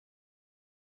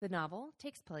 The novel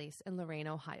takes place in Lorain,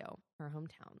 Ohio, her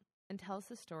hometown, and tells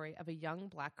the story of a young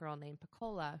Black girl named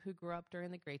Pecola who grew up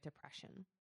during the Great Depression,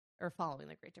 or following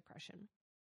the Great Depression.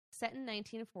 Set in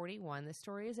 1941, the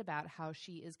story is about how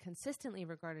she is consistently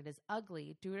regarded as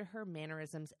ugly due to her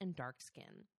mannerisms and dark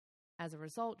skin. As a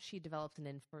result, she develops an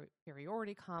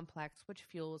inferiority complex which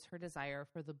fuels her desire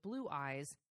for the blue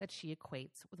eyes that she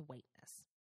equates with whiteness.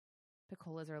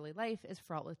 Pecola's early life is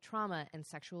fraught with trauma and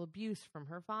sexual abuse from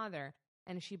her father,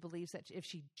 and she believes that if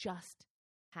she just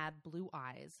had blue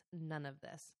eyes, none of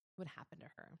this would happen to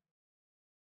her.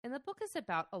 And the book is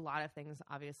about a lot of things,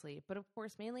 obviously, but of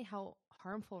course, mainly how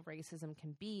harmful racism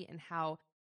can be and how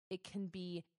it can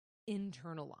be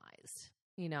internalized,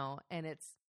 and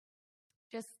it's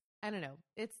just, I don't know,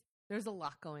 there's a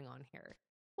lot going on here.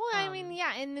 Well, I mean,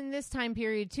 yeah, and in this time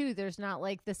period, too, there's not,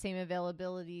 like, the same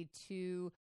availability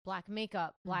to Black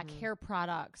makeup, Black hair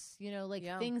products,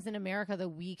 things in America that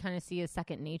we kind of see as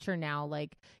second nature now.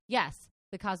 Like, yes,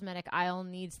 the cosmetic aisle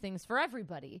needs things for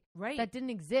everybody. Right. That didn't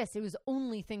exist. It was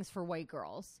only things for white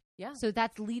girls. Yeah. So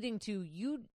that's leading to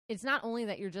you. It's not only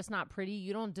that you're just not pretty,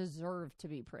 you don't deserve to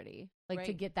be pretty,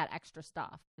 to get that extra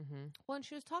stuff. Mm-hmm. Well, and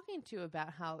she was talking to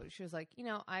about how she was like,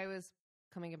 I was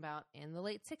coming about in the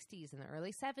late 60s and the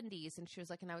early 70s. And she was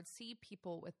like, and I would see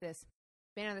people with this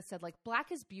banner that said, like, Black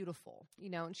is beautiful,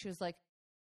 and she was like,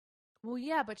 well,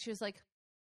 yeah, but she was like,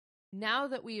 now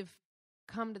that we've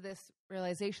come to this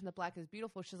realization that Black is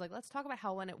beautiful, she's like, let's talk about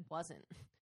how when it wasn't,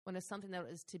 when it's something that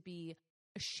was to be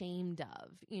ashamed of,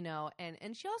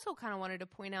 and she also kind of wanted to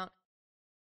point out,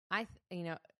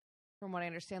 from what I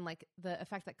understand, like the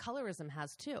effect that colorism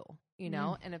has too,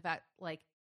 and about like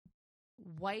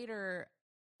whiter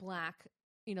Black,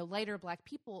 lighter Black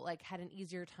people like had an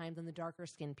easier time than the darker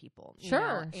skinned people.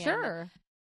 Sure.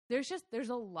 there's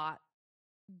a lot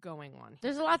going on here.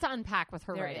 There's a lot to unpack with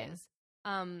her There writing. is.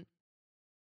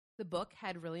 The book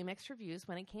had really mixed reviews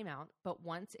when it came out, but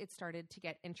once it started to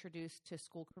get introduced to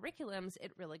school curriculums,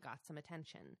 it really got some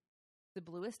attention. The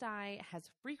Bluest Eye has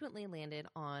frequently landed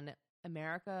on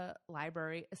American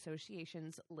Library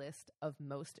Association's list of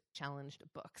most challenged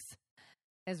books.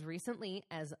 As recently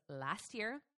as last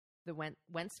year, the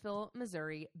Wentzville,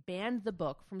 Missouri banned the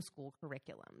book from school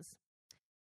curriculums.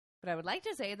 But I would like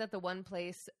to say that the one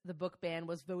place the book ban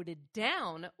was voted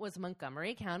down was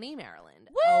Montgomery County, Maryland.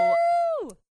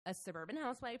 Woo! A suburban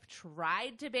housewife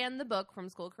tried to ban the book from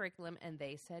school curriculum, and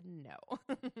they said no.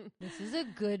 This is a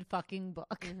good fucking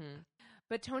book. Mm-hmm.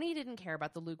 But Toni didn't care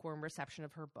about the lukewarm reception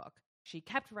of her book. She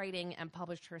kept writing and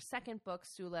published her second book,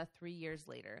 Sula, 3 years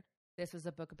later. This was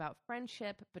a book about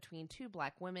friendship between two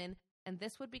Black women, and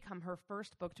this would become her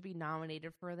first book to be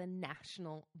nominated for the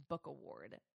National Book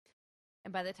Award.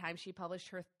 And by the time she published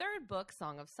her third book,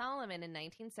 Song of Solomon, in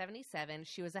 1977,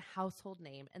 she was a household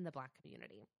name in the Black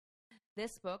community.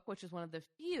 This book, which is one of the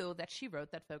few that she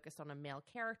wrote that focused on a male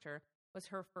character, was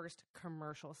her first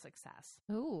commercial success.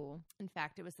 Ooh. In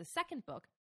fact, it was the second book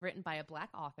written by a Black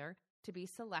author to be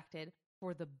selected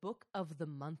for the Book of the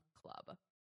Month Club.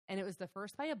 And it was the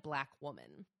first by a Black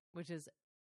woman, which is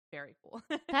very cool.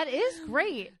 That is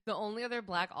great. The only other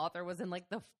Black author was in like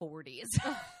the 40s.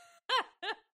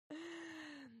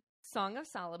 Song of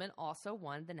Solomon also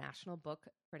won the National Book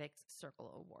Critics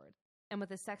Circle Award. And with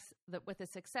the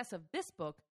success of this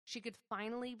book, she could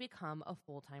finally become a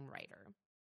full-time writer.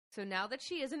 So now that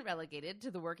she isn't relegated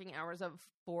to the working hours of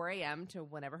 4 a.m. to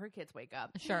whenever her kids wake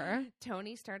up, Sure.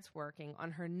 Toni starts working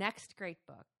on her next great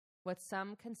book, what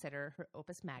some consider her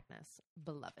opus magnus,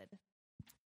 Beloved.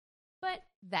 But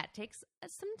that takes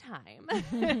some time.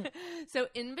 So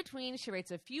in between, she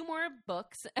writes a few more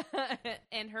books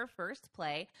and her first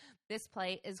play. This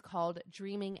play is called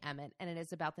Dreaming Emmett, and it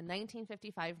is about the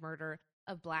 1955 murder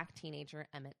of Black teenager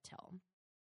Emmett Till.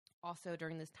 Also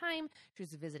during this time, she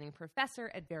was a visiting professor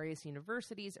at various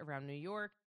universities around New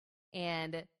York.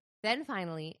 And then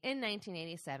finally, in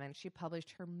 1987, she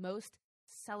published her most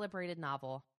celebrated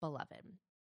novel, Beloved.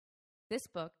 This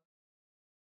book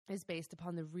is based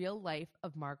upon the real life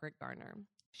of Margaret Gardner.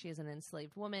 She is an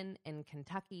enslaved woman in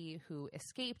Kentucky who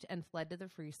escaped and fled to the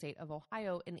free state of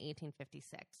Ohio in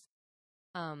 1856.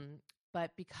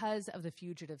 But because of the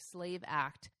Fugitive Slave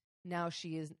Act, now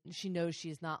she knows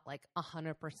she's not like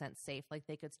 100% safe. Like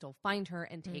they could still find her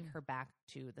and take her back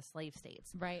to the slave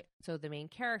states. Right. So the main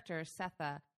character,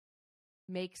 Setha,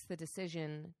 makes the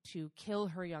decision to kill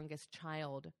her youngest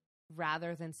child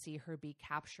rather than see her be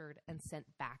captured and sent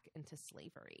back into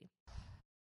slavery.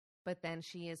 But then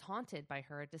she is haunted by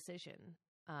her decision.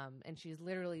 And she's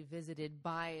literally visited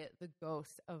by the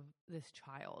ghost of this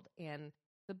child. And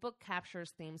the book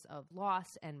captures themes of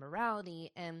loss and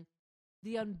morality and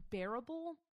the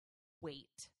unbearable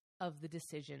weight of the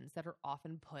decisions that are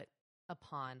often put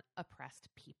upon oppressed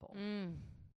people.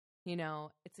 You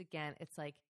know, it's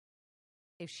like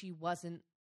if she wasn't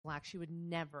Black, she would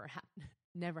never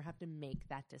have to make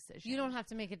that decision. You don't have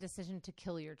to make a decision to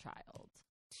kill your child.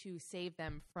 To save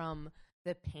them from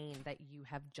the pain that you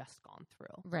have just gone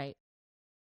through. Right.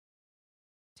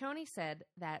 Toni said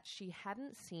that she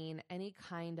hadn't seen any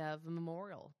kind of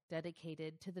memorial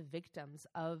dedicated to the victims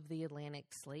of the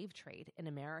Atlantic slave trade in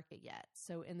America yet.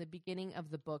 So in the beginning of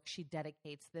the book, she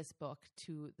dedicates this book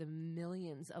to the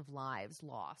millions of lives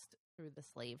lost through the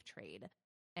slave trade.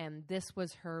 And this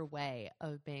was her way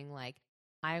of being like,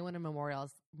 I want to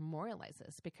memorialize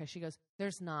this, because she goes,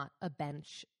 there's not a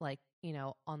bench like, you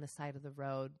know, on the side of the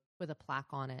road with a plaque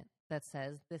on it that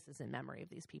says this is in memory of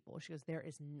these people. She goes, there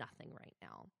is nothing right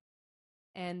now.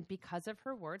 And because of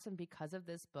her words and because of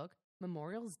this book,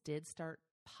 memorials did start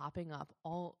popping up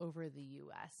all over the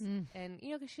U.S. And, you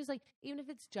know, because she's like, even if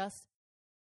it's just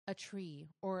a tree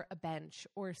or a bench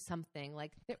or something,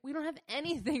 like we don't have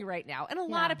anything right now. And a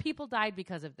lot of people died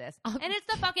because of this. And it's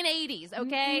the fucking 80s,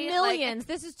 okay? Millions. Like,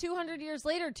 this is 200 years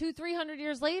later, 300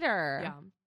 years later. Yeah.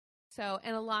 So,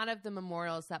 and a lot of the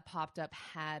memorials that popped up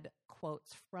had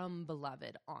quotes from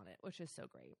Beloved on it, which is so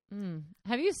great.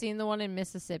 Have you seen the one in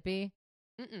Mississippi?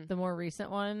 The more recent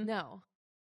one? No.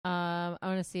 I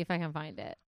want to see if I can find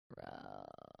it.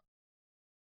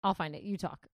 I'll find it. You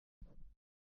talk.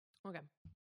 Okay.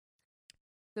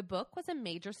 The book was a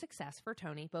major success for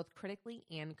Toni, both critically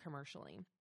and commercially.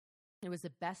 It was a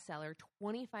bestseller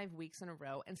 25 weeks in a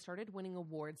row and started winning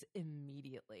awards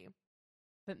immediately.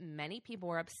 But many people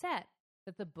were upset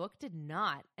that the book did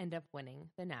not end up winning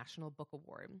the National Book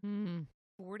Award.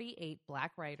 48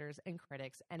 Black writers and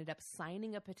critics ended up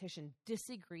signing a petition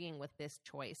disagreeing with this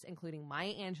choice, including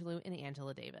Maya Angelou and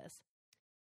Angela Davis.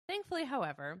 Thankfully,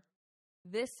 however,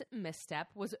 this misstep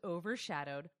was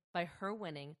overshadowed by her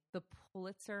winning the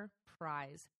Pulitzer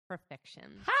Prize for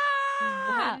Fiction.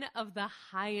 One of the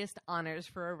highest honors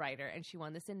for a writer, and she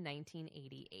won this in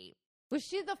 1988. Was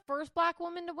she the first Black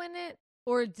woman to win it?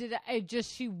 Or did it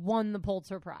just she won the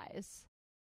Pulitzer Prize?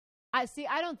 I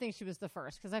don't think she was the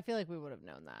first, because I feel like we would have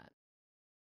known that.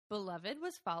 Beloved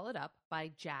was followed up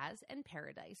by Jazz and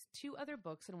Paradise, 2 other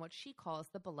books in what she calls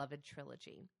the Beloved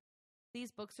Trilogy.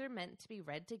 These books are meant to be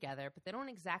read together, but they don't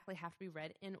exactly have to be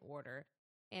read in order.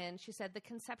 And she said the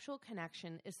conceptual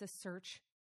connection is the search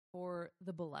for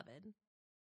the beloved,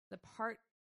 the part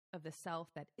of the self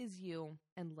that is you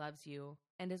and loves you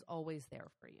and is always there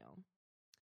for you.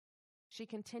 She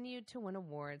continued to win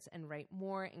awards and write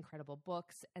more incredible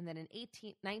books. And then in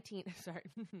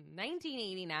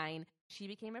 1989, she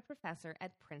became a professor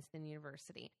at Princeton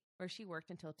University, where she worked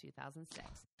until 2006.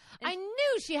 And I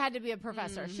knew she had to be a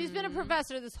professor. Mm-hmm. She's been a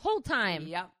professor this whole time.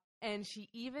 Yep. And she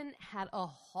even had a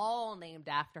hall named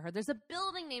after her. There's a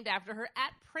building named after her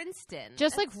at Princeton.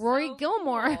 Just like Rory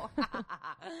Gilmore. Cool.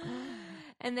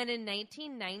 And then in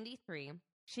 1993,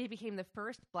 she became the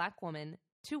first Black woman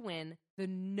to win the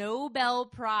Nobel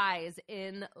Prize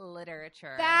in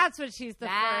Literature. That's what she's the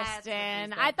first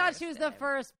in. I thought she was the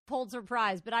first Pulitzer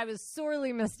Prize, but I was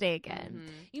sorely mistaken. Mm-hmm.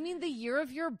 You mean the year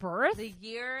of your birth? The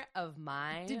year of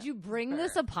my Did you bring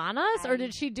this upon us, or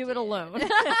did she do it alone?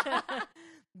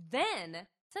 Then,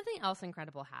 something else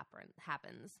incredible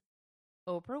happens.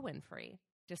 Oprah Winfrey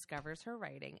discovers her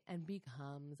writing and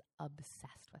becomes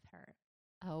obsessed with her.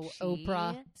 Oh, she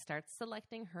Oprah starts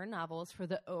selecting her novels for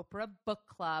the Oprah Book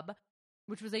Club,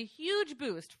 which was a huge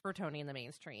boost for Toni in the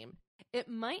mainstream. It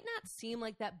might not seem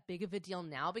like that big of a deal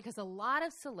now because a lot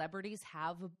of celebrities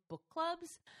have book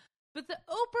clubs, but the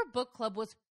Oprah Book Club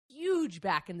was huge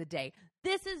back in the day.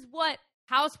 This is what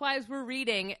housewives were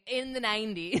reading in the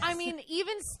 90s. I mean,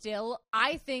 even still,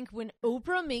 I think when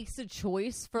Oprah makes a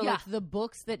choice for like the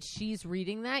books that she's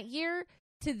reading that year,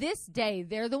 to this day,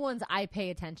 they're the ones I pay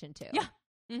attention to. Yeah.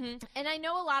 Mm-hmm. And I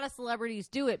know a lot of celebrities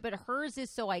do it, but hers is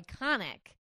so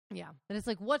iconic. Yeah. That it's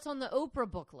like, what's on the Oprah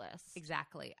book list?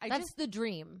 Exactly. That's the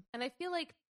dream. And I feel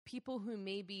like people who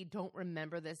maybe don't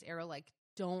remember this era, like,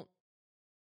 don't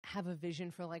have a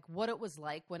vision for like what it was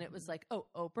like when it was like, oh,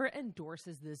 Oprah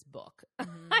endorses this book.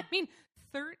 Mm-hmm. I mean,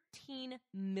 13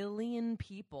 million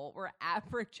people were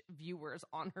average viewers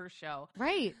on her show.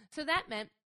 Right. So that meant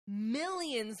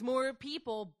millions more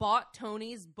people bought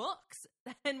Toni's books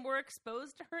and were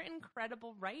exposed to her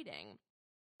incredible writing.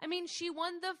 I mean, she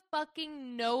won the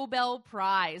fucking Nobel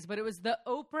Prize, but it was the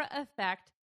Oprah effect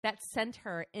that sent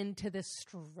her into the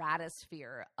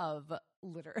stratosphere of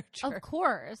literature. Of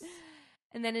course.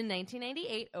 And then in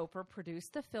 1998, Oprah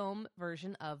produced the film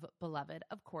version of Beloved,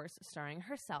 of course, starring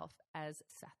herself as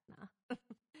Sethna.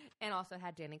 And also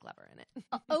had Danny Glover in it.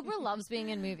 Oprah loves being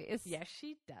in movies. Yes,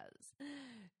 she does.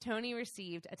 Toni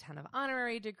received a ton of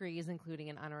honorary degrees, including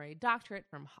an honorary doctorate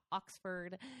from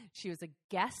Oxford. She was a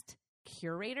guest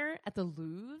curator at the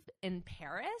Louvre in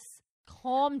Paris.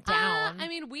 Calm down. I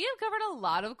mean, we have covered a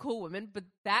lot of cool women, but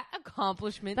that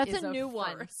accomplishment is a new first.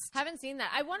 one. Haven't seen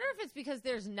that. I wonder if it's because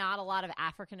there's not a lot of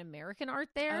African American art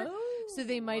there. Oh. So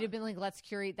they might have been like, let's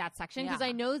curate that section. Because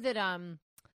I know that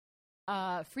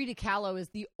Frida Kahlo is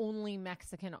the only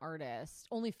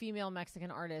only female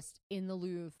Mexican artist in the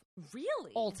Louvre.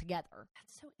 Really? Altogether.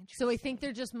 That's so interesting. So I think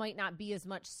there just might not be as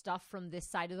much stuff from this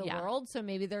side of the world. So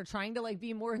maybe they're trying to like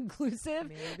be more inclusive.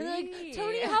 Maybe. And they're like,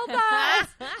 Toni, help us.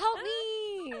 Help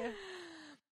me.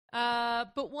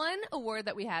 But one award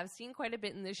that we have seen quite a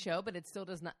bit in this show, but it still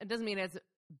doesn't mean it's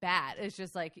bad. It's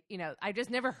just like, I just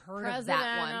never heard of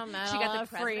that one. She got the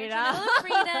Presidential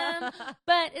Freedom.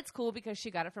 But it's cool because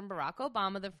she got it from Barack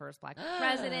Obama, the first Black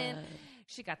president.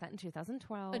 She got that in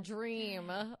 2012. A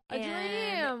dream.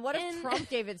 Dream. What if Trump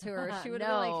gave it to her? She would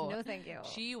have been like, no, thank you.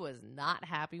 She was not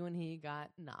happy when he got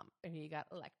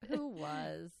elected. Who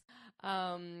was?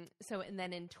 And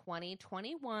then in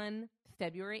 2021,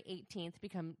 February 18th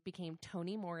became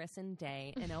Toni Morrison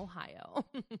Day in Ohio.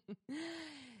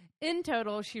 In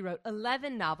total, she wrote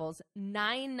 11 novels,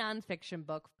 9 nonfiction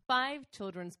books, 5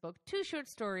 children's books, 2 short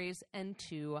stories, and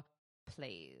 2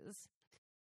 plays.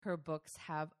 Her books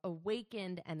have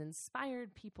awakened and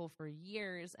inspired people for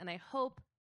years, and I hope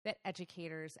that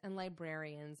educators and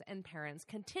librarians and parents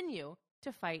continue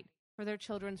to fight for their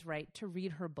children's right to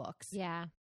read her books. Yeah.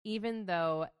 Even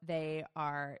though they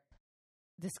are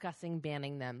discussing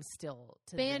banning them still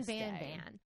to this day.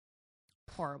 Ban.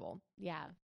 Horrible. Yeah.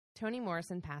 Toni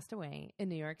Morrison passed away in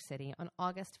New York City on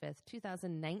August 5th,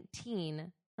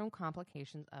 2019 from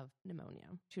complications of pneumonia.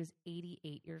 She was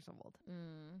 88 years old.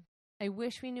 I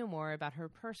wish we knew more about her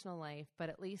personal life, but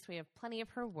at least we have plenty of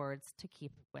her words to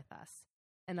keep with us.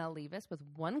 And I'll leave us with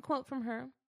one quote from her.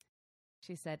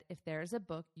 She said, "If there's a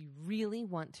book you really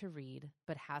want to read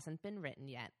but hasn't been written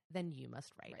yet, then you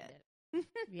must write it."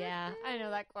 Yeah, I know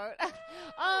that quote.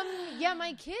 Yeah,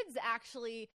 my kids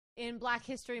actually in Black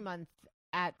History Month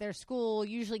at their school,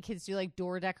 usually kids do like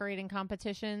door decorating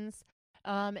competitions.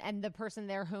 And the person,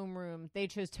 their homeroom, they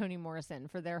chose Toni Morrison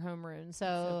for their homeroom.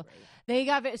 So they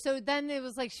got it. So then it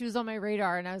was like she was on my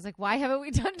radar, and I was like, why haven't we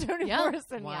done Toni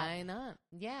Morrison why yet? not?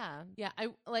 Yeah. Yeah, I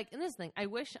like in this thing, I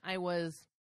wish I was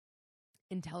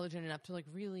intelligent enough to like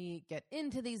really get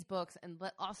into these books, and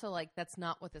but also like that's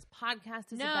not what this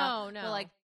podcast is about. No. But like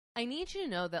I need you to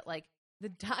know that like the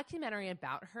documentary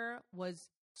about her was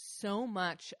so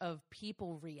much of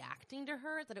people reacting to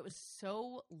her that it was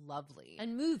so lovely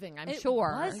And moving, I'm it sure.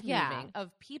 was moving,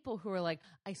 of people who were like,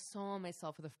 I saw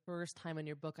myself for the first time in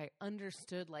your book. I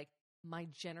understood like my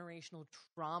generational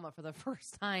trauma for the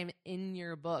first time in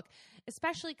your book,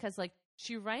 especially because like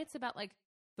she writes about like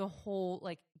the whole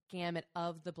like gamut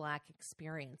of the Black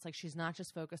experience. Like she's not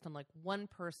just focused on like one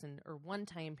person or one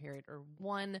time period or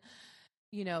one,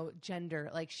 you know,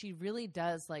 gender. Like she really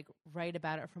does like write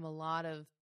about it from a lot of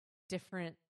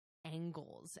different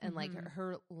angles, and like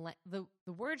the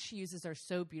words she uses are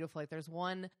so beautiful. Like there's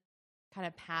one kind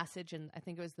of passage, and I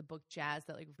think it was the book Jazz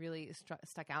that like really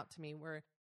stuck out to me, where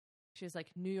she was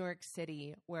like, New York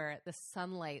City, where the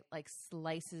sunlight like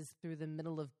slices through the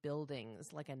middle of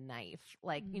buildings like a knife.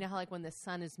 Like you know how like when the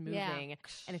sun is moving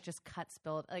and it just cuts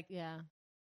build, like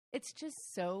it's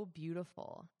just so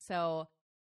beautiful. So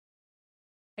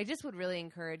I just would really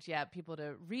encourage, people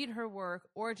to read her work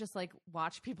or just like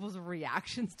watch people's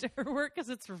reactions to her work, because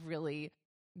it's really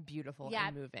beautiful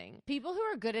and moving. People who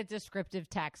are good at descriptive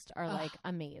text are like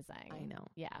amazing. I know.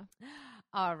 Yeah.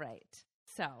 All right.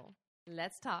 So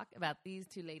let's talk about these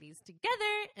two ladies together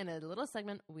in a little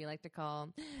segment we like to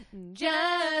call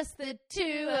Just the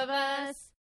Two of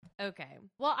Us. Okay.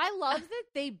 Well, I love that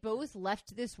they both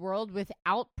left this world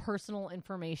without personal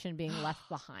information being left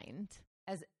behind.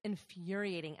 As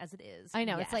infuriating as it is. I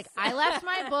know. Yes. It's like, I left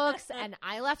my books and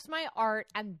I left my art,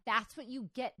 and that's what you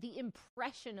get, the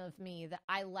impression of me that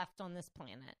I left on this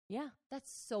planet. Yeah.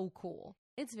 That's so cool.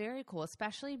 It's very cool,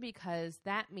 especially because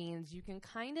that means you can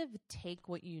kind of take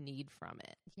what you need from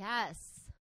it. Yes.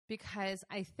 Because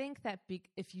I think that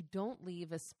if you don't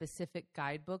leave a specific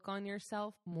guidebook on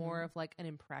yourself, more of like an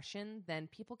impression, then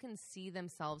people can see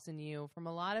themselves in you from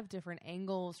a lot of different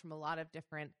angles, from a lot of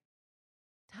different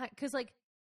because like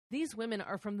these women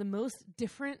are from the most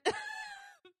different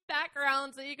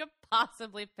backgrounds that you could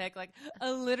possibly pick, like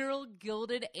a literal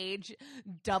Gilded Age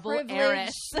double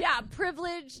heiress. Yeah,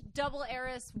 privileged double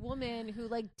heiress woman who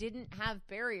like didn't have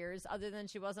barriers other than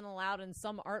she wasn't allowed in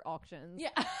some art auctions.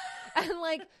 Yeah. And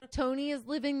like Toni is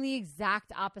living the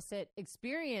exact opposite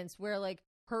experience, where like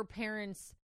her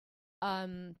parents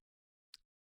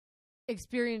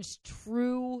experienced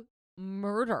true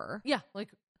murder. Yeah, like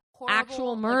horrible,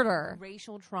 actual murder, like,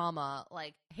 racial trauma,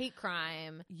 like hate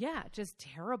crime. Yeah, just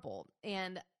terrible.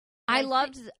 And I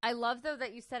love though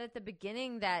that you said at the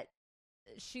beginning that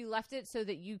she left it so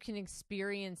that you can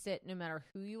experience it no matter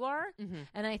who you are.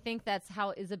 And I think that's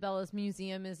how Isabella's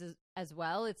museum is as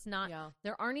well. It's not,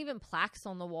 there aren't even plaques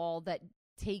on the wall that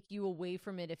take you away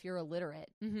from it if you're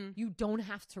illiterate. You don't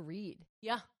have to read.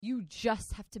 Yeah. You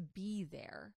just have to be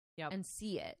there and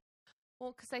see it.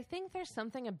 Well, because I think there's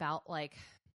something about like,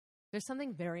 there's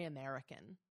something very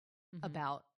American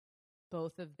about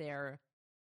both of their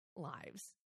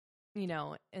lives, you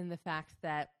know, in the fact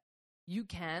that you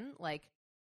can like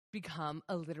become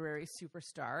a literary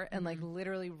superstar and like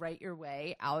literally write your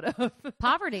way out of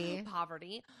poverty,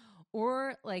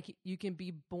 or like you can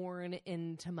be born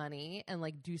into money and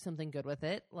like do something good with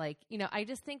it. Like, you know, I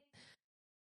just think.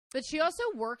 But she also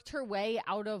worked her way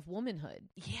out of womanhood.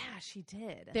 Yeah, she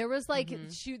did. There was like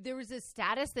there was a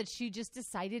status that she just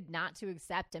decided not to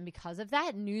accept, and because of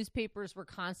that, newspapers were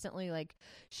constantly like,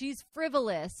 "She's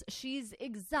frivolous, she's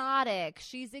exotic,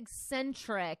 she's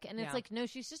eccentric," and it's like, no,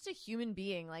 she's just a human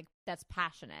being like that's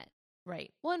passionate.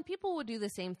 Right. Well, and people would do the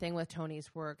same thing with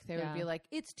Toni's work. They would be like,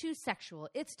 "It's too sexual.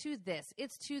 It's too this.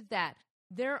 It's too that."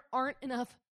 There aren't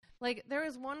enough. Like, there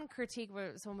was one critique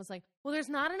where someone was like, well, there's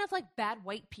not enough, like, bad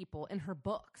white people in her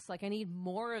books. Like, I need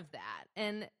more of that.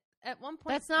 And at one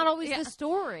point, that's not always the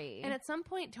story. And at some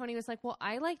point, Toni was like, well,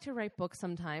 I like to write books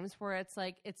sometimes where it's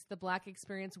like, it's the Black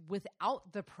experience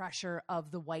without the pressure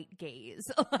of the white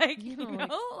gaze. Like, you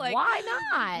know, like, why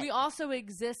not? We also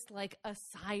exist like a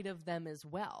side of them as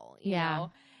well, you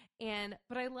know?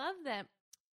 But I love that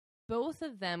both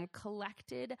of them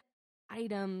collected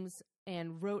items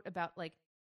and wrote about like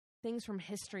things from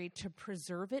history to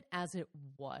preserve it as it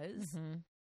was,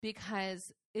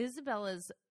 because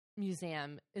Isabella's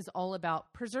museum is all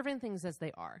about preserving things as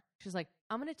they are. She's like,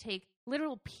 I'm going to take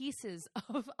literal pieces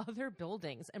of other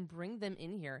buildings and bring them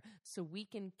in here so we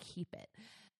can keep it.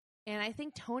 And I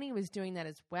think Toni was doing that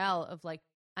as well, of like,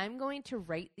 I'm going to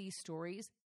write these stories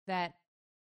that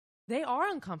they are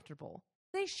uncomfortable.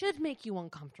 They should make you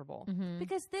uncomfortable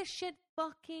because this shit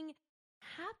fucking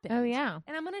happened. Oh, yeah.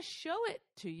 And I'm going to show it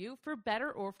to you for better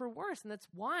or for worse. And that's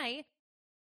why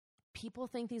people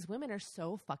think these women are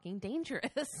so fucking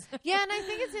dangerous. Yeah, and I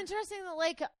think it's interesting that,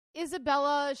 like,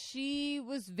 Isabella, she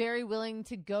was very willing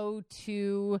to go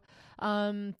to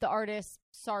the artist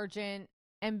Sargent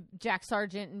and Jack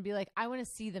Sargent and be like, I want to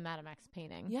see the Madame X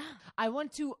painting. Yeah. I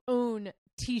want to own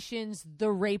Titian's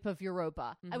The Rape of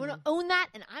Europa. I want to own that,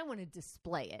 and I want to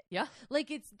display it. Yeah. Like,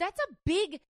 that's a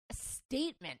big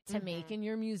statement to make in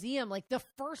your museum. Like, the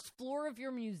first floor of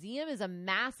your museum is a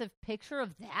massive picture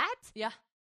of that. Yeah.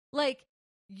 Like,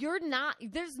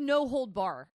 there's no hold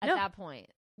bar at that point.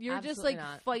 You're Absolutely just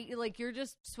not. fight, like, you're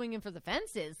just swinging for the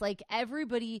fences. Like,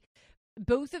 everybody,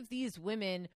 both of these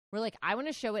women were like, I want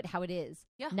to show it how it is.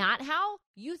 Yeah. Not how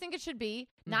you think it should be,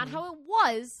 not how it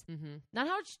was, not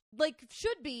how it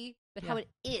should be, but how it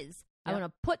is. I want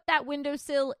to put that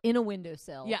windowsill in a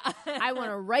windowsill. Yeah. I want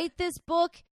to write this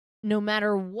book. No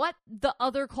matter what the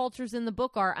other cultures in the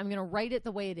book are, I'm going to write it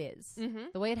the way it is,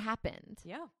 the way it happened.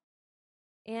 Yeah.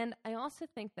 And I also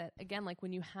think that, again, like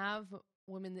when you have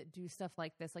women that do stuff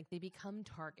like this, like they become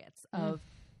targets of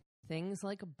things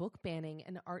like book banning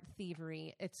and art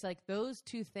thievery. It's like those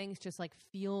two things just like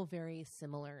feel very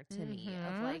similar to me,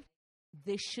 of like,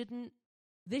 this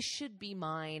should be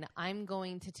mine. I'm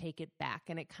going to take it back.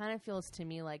 And it kind of feels to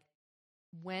me like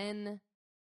when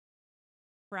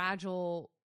fragile,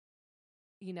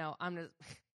 you know,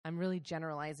 I'm really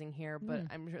generalizing here, but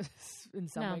I'm just in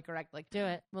some way correct. Like, do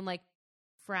it. When like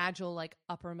fragile, like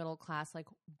upper middle class, like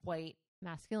white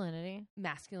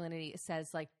masculinity says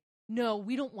like, no,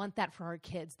 we don't want that for our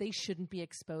kids. They shouldn't be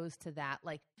exposed to that.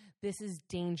 Like, this is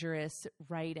dangerous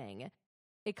writing.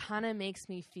 It kind of makes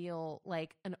me feel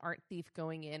like an art thief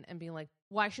going in and being like,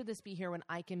 why should this be here when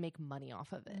I can make money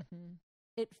off of it?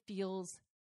 It feels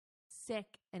sick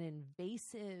and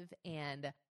invasive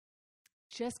and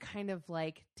just kind of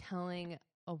like telling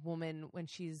a woman when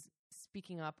she's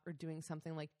speaking up or doing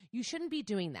something like, you shouldn't be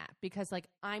doing that because like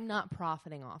I'm not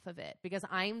profiting off of it because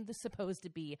I'm supposed to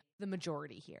be the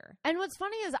majority here. And what's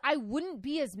funny is I wouldn't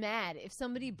be as mad if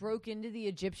somebody broke into the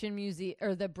Egyptian museum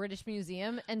or the British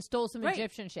Museum and stole some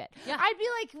Egyptian shit. Yeah. I'd be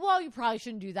like, well, you probably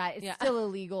shouldn't do that. It's still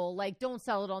illegal. Like, don't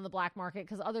sell it on the black market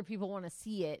because other people want to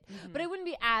see it. But I wouldn't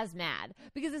be as mad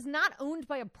because it's not owned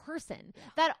by a person.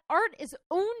 That art is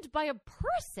owned by a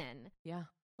person. Yeah.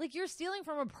 Like, you're stealing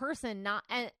from a person, not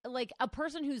like a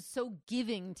person who's so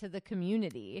giving to the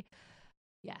community.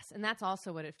 Yes, and that's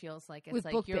also what it feels like. It's with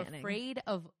like book you're banning. Afraid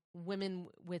of women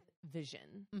with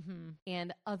vision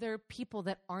and other people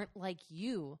that aren't like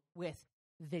you with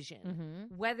vision,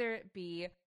 whether it be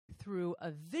through a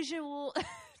visual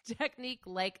technique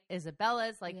like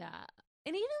Isabella's, like, and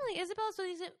even like Isabella's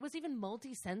was even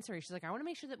multi-sensory. She's like, I want to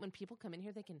make sure that when people come in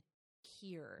here, they can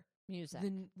hear music,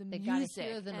 the they music, gotta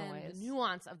hear the and noise, the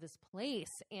nuance of this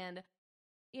place. And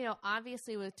you know,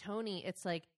 obviously with Toni, it's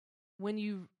like when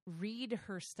you read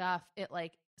her stuff, it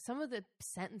like some of the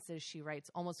sentences she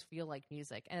writes almost feel like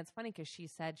music. And it's funny because she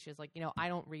said, she was like, you know, I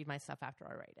don't read my stuff after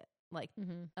I write it, like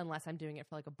unless I'm doing it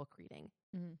for like a book reading.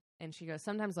 And she goes,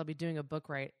 sometimes I'll be doing a book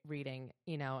reading,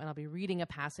 you know, and I'll be reading a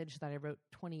passage that I wrote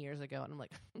 20 years ago, and I'm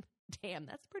like, damn,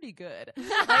 that's pretty good.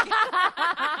 Like,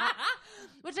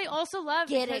 which I also love.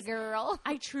 Get it, girl.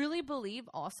 I truly believe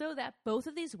also that both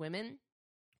of these women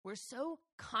were so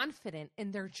confident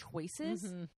in their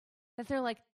choices that they're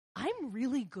like, I'm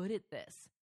really good at this,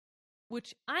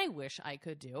 which I wish I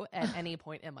could do at any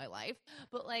point in my life.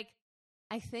 But like,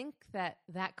 I think that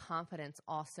confidence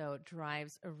also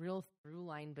drives a real through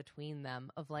line between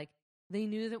them of like, they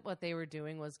knew that what they were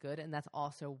doing was good, and that's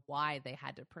also why they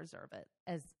had to preserve it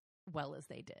as well as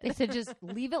they did. They said, just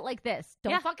leave it like this.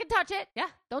 Don't fucking touch it. Yeah.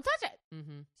 Don't touch it.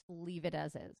 Just leave it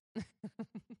as is.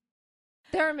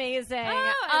 They're amazing.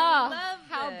 I love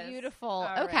how this. beautiful.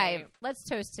 All okay, right. let's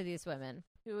toast to these women.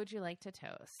 Who would you like to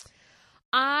toast?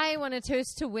 I want to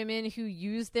toast to women who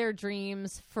use their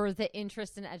dreams for the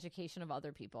interest and education of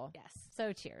other people. Yes.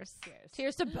 So cheers.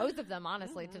 Cheers to both of them,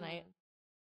 honestly, tonight.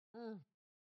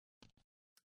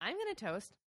 I'm going to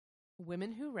toast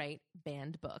women who write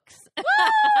banned books.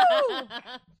 Woo!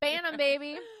 Ban them,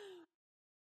 baby.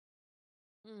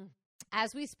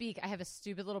 As we speak, I have a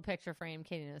stupid little picture frame.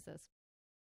 Katie knows this.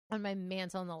 On my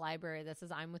mantle in the library that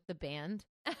says I'm with the band.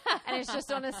 And it's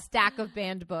just on a stack of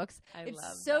banned books.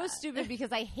 It's so stupid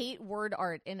because I hate word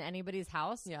art in anybody's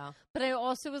house. Yeah. But I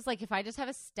also was like, if I just have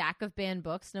a stack of banned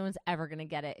books, no one's ever going to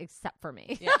get it except for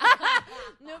me. Yeah.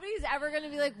 Nobody's ever going to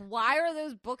be like, why are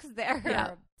those books there?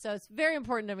 Yeah. So it's very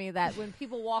important to me that when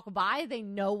people walk by, they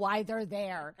know why they're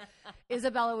there.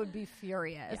 Isabella would be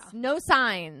furious. Yeah. No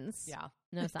signs. Yeah.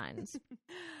 No signs.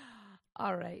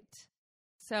 All right.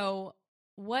 So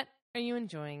what are you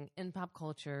enjoying in pop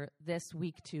culture this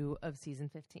week 2 of season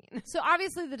 15? So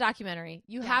obviously the documentary.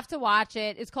 You have to watch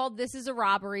it. It's called This Is a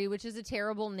Robbery, which is a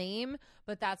terrible name,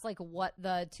 but that's like what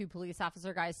the 2 police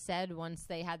officer guys said once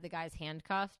they had the guys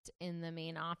handcuffed in the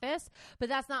main office. But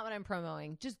that's not what I'm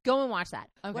promoting. Just go and watch that.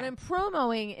 Okay. What I'm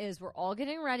promoting is we're all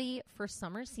getting ready for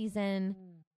summer season,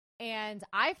 and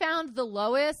I found the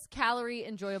lowest calorie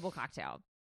enjoyable cocktail.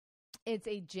 It's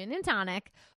a gin and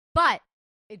tonic, but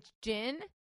it's gin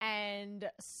and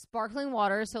sparkling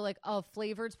water. So like a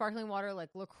flavored sparkling water like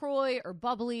LaCroix or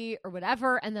bubbly or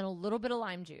whatever. And then a little bit of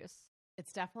lime juice.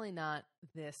 It's definitely not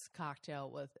this cocktail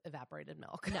with evaporated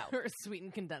milk. No. Or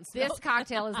sweetened condensed This milk.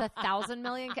 cocktail is 1,000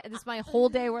 million. This is my whole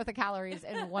day worth of calories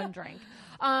in one drink.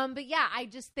 But yeah, I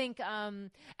just think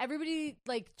everybody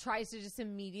like tries to just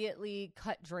immediately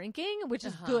cut drinking, which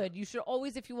is good. You should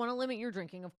always, if you want to limit your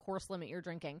drinking, of course, limit your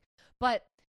drinking. But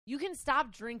you can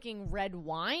stop drinking red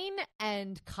wine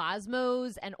and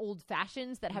Cosmos and old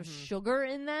fashions that have sugar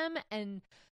in them, and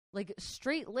like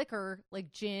straight liquor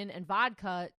like gin and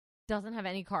vodka doesn't have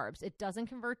any carbs. It doesn't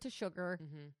convert to sugar.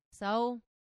 So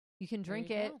you can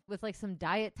drink it with like some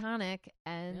diet tonic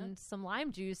and some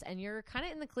lime juice, and you're kind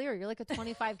of in the clear. You're like a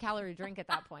 25 calorie drink at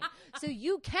that point. So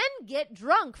you can get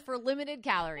drunk for limited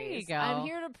calories. There you go. I'm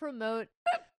here to promote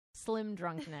slim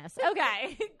drunkenness.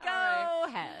 Okay, go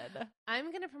ahead.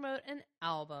 I'm going to promote an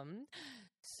album.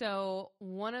 So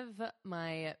one of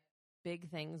my big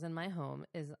things in my home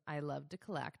is I love to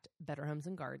collect Better Homes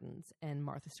and Gardens and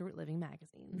Martha Stewart Living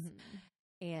magazines.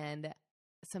 And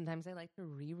sometimes I like to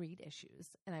reread issues.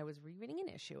 And I was rereading an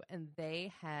issue, and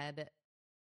they had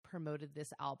promoted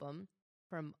this album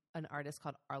from an artist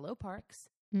called Arlo Parks.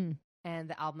 And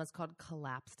the album is called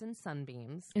Collapsed in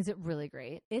Sunbeams. Is it really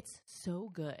great? It's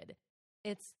so good.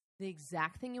 It's the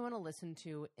exact thing you want to listen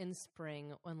to in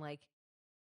spring when like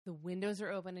the windows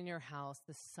are open in your house,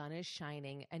 the sun is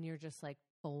shining, and you're just like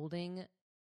folding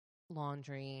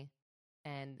laundry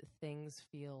and things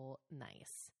feel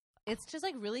nice. It's just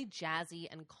like really jazzy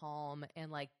and calm and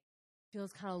like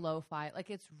feels kind of lo-fi. Like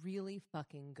it's really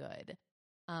fucking good.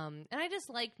 And I just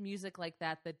like music like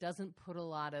that doesn't put a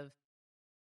lot of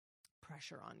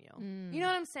pressure on you. You know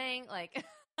what I'm saying? Like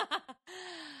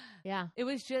yeah.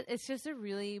 It's just a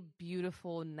really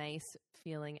beautiful, nice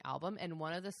feeling album. And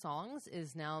one of the songs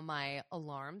is now my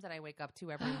alarm that I wake up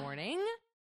to every morning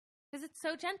because it's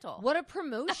so gentle. What a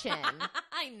promotion.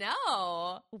 I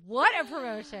know. What a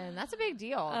promotion. That's a big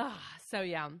deal. So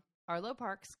yeah, Arlo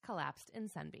Parks Collapsed in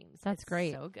Sunbeams. That's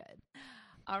great. So good.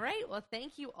 All right. Well,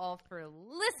 thank you all for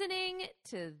listening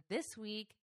to this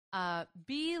week.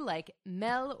 Be like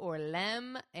Mel or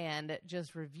Lem and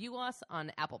just review us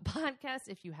on Apple Podcasts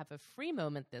if you have a free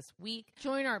moment this week.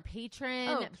 Join our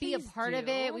Patreon. Be a part of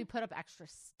it. We put up extra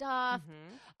stuff.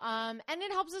 And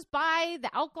it helps us buy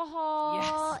the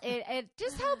alcohol. Yes. It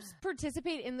just helps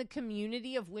participate in the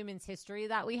community of women's history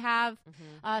that we have.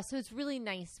 So it's really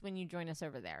nice when you join us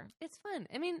over there. It's fun.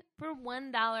 I mean, for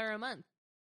 $1 a month,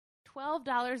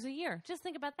 $12 a year. Just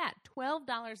think about that.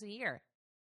 $12 a year.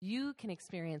 You can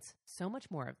experience so much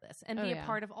more of this and be a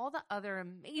part of all the other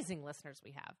amazing listeners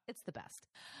we have. It's the best.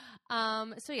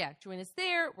 So yeah, join us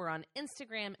there. We're on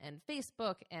Instagram and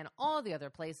Facebook and all the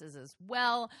other places as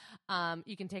well.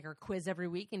 You can take our quiz every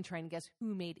week and try and guess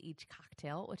who made each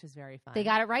cocktail, which is very fun. They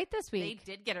got it right this week.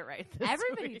 They did get it right this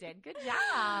Everybody week. did. Good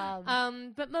job.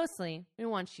 But mostly, we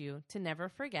want you to never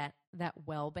forget that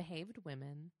well-behaved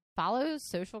women follow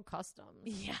social customs.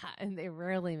 Yeah, and they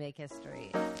rarely make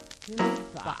history.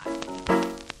 Goodbye.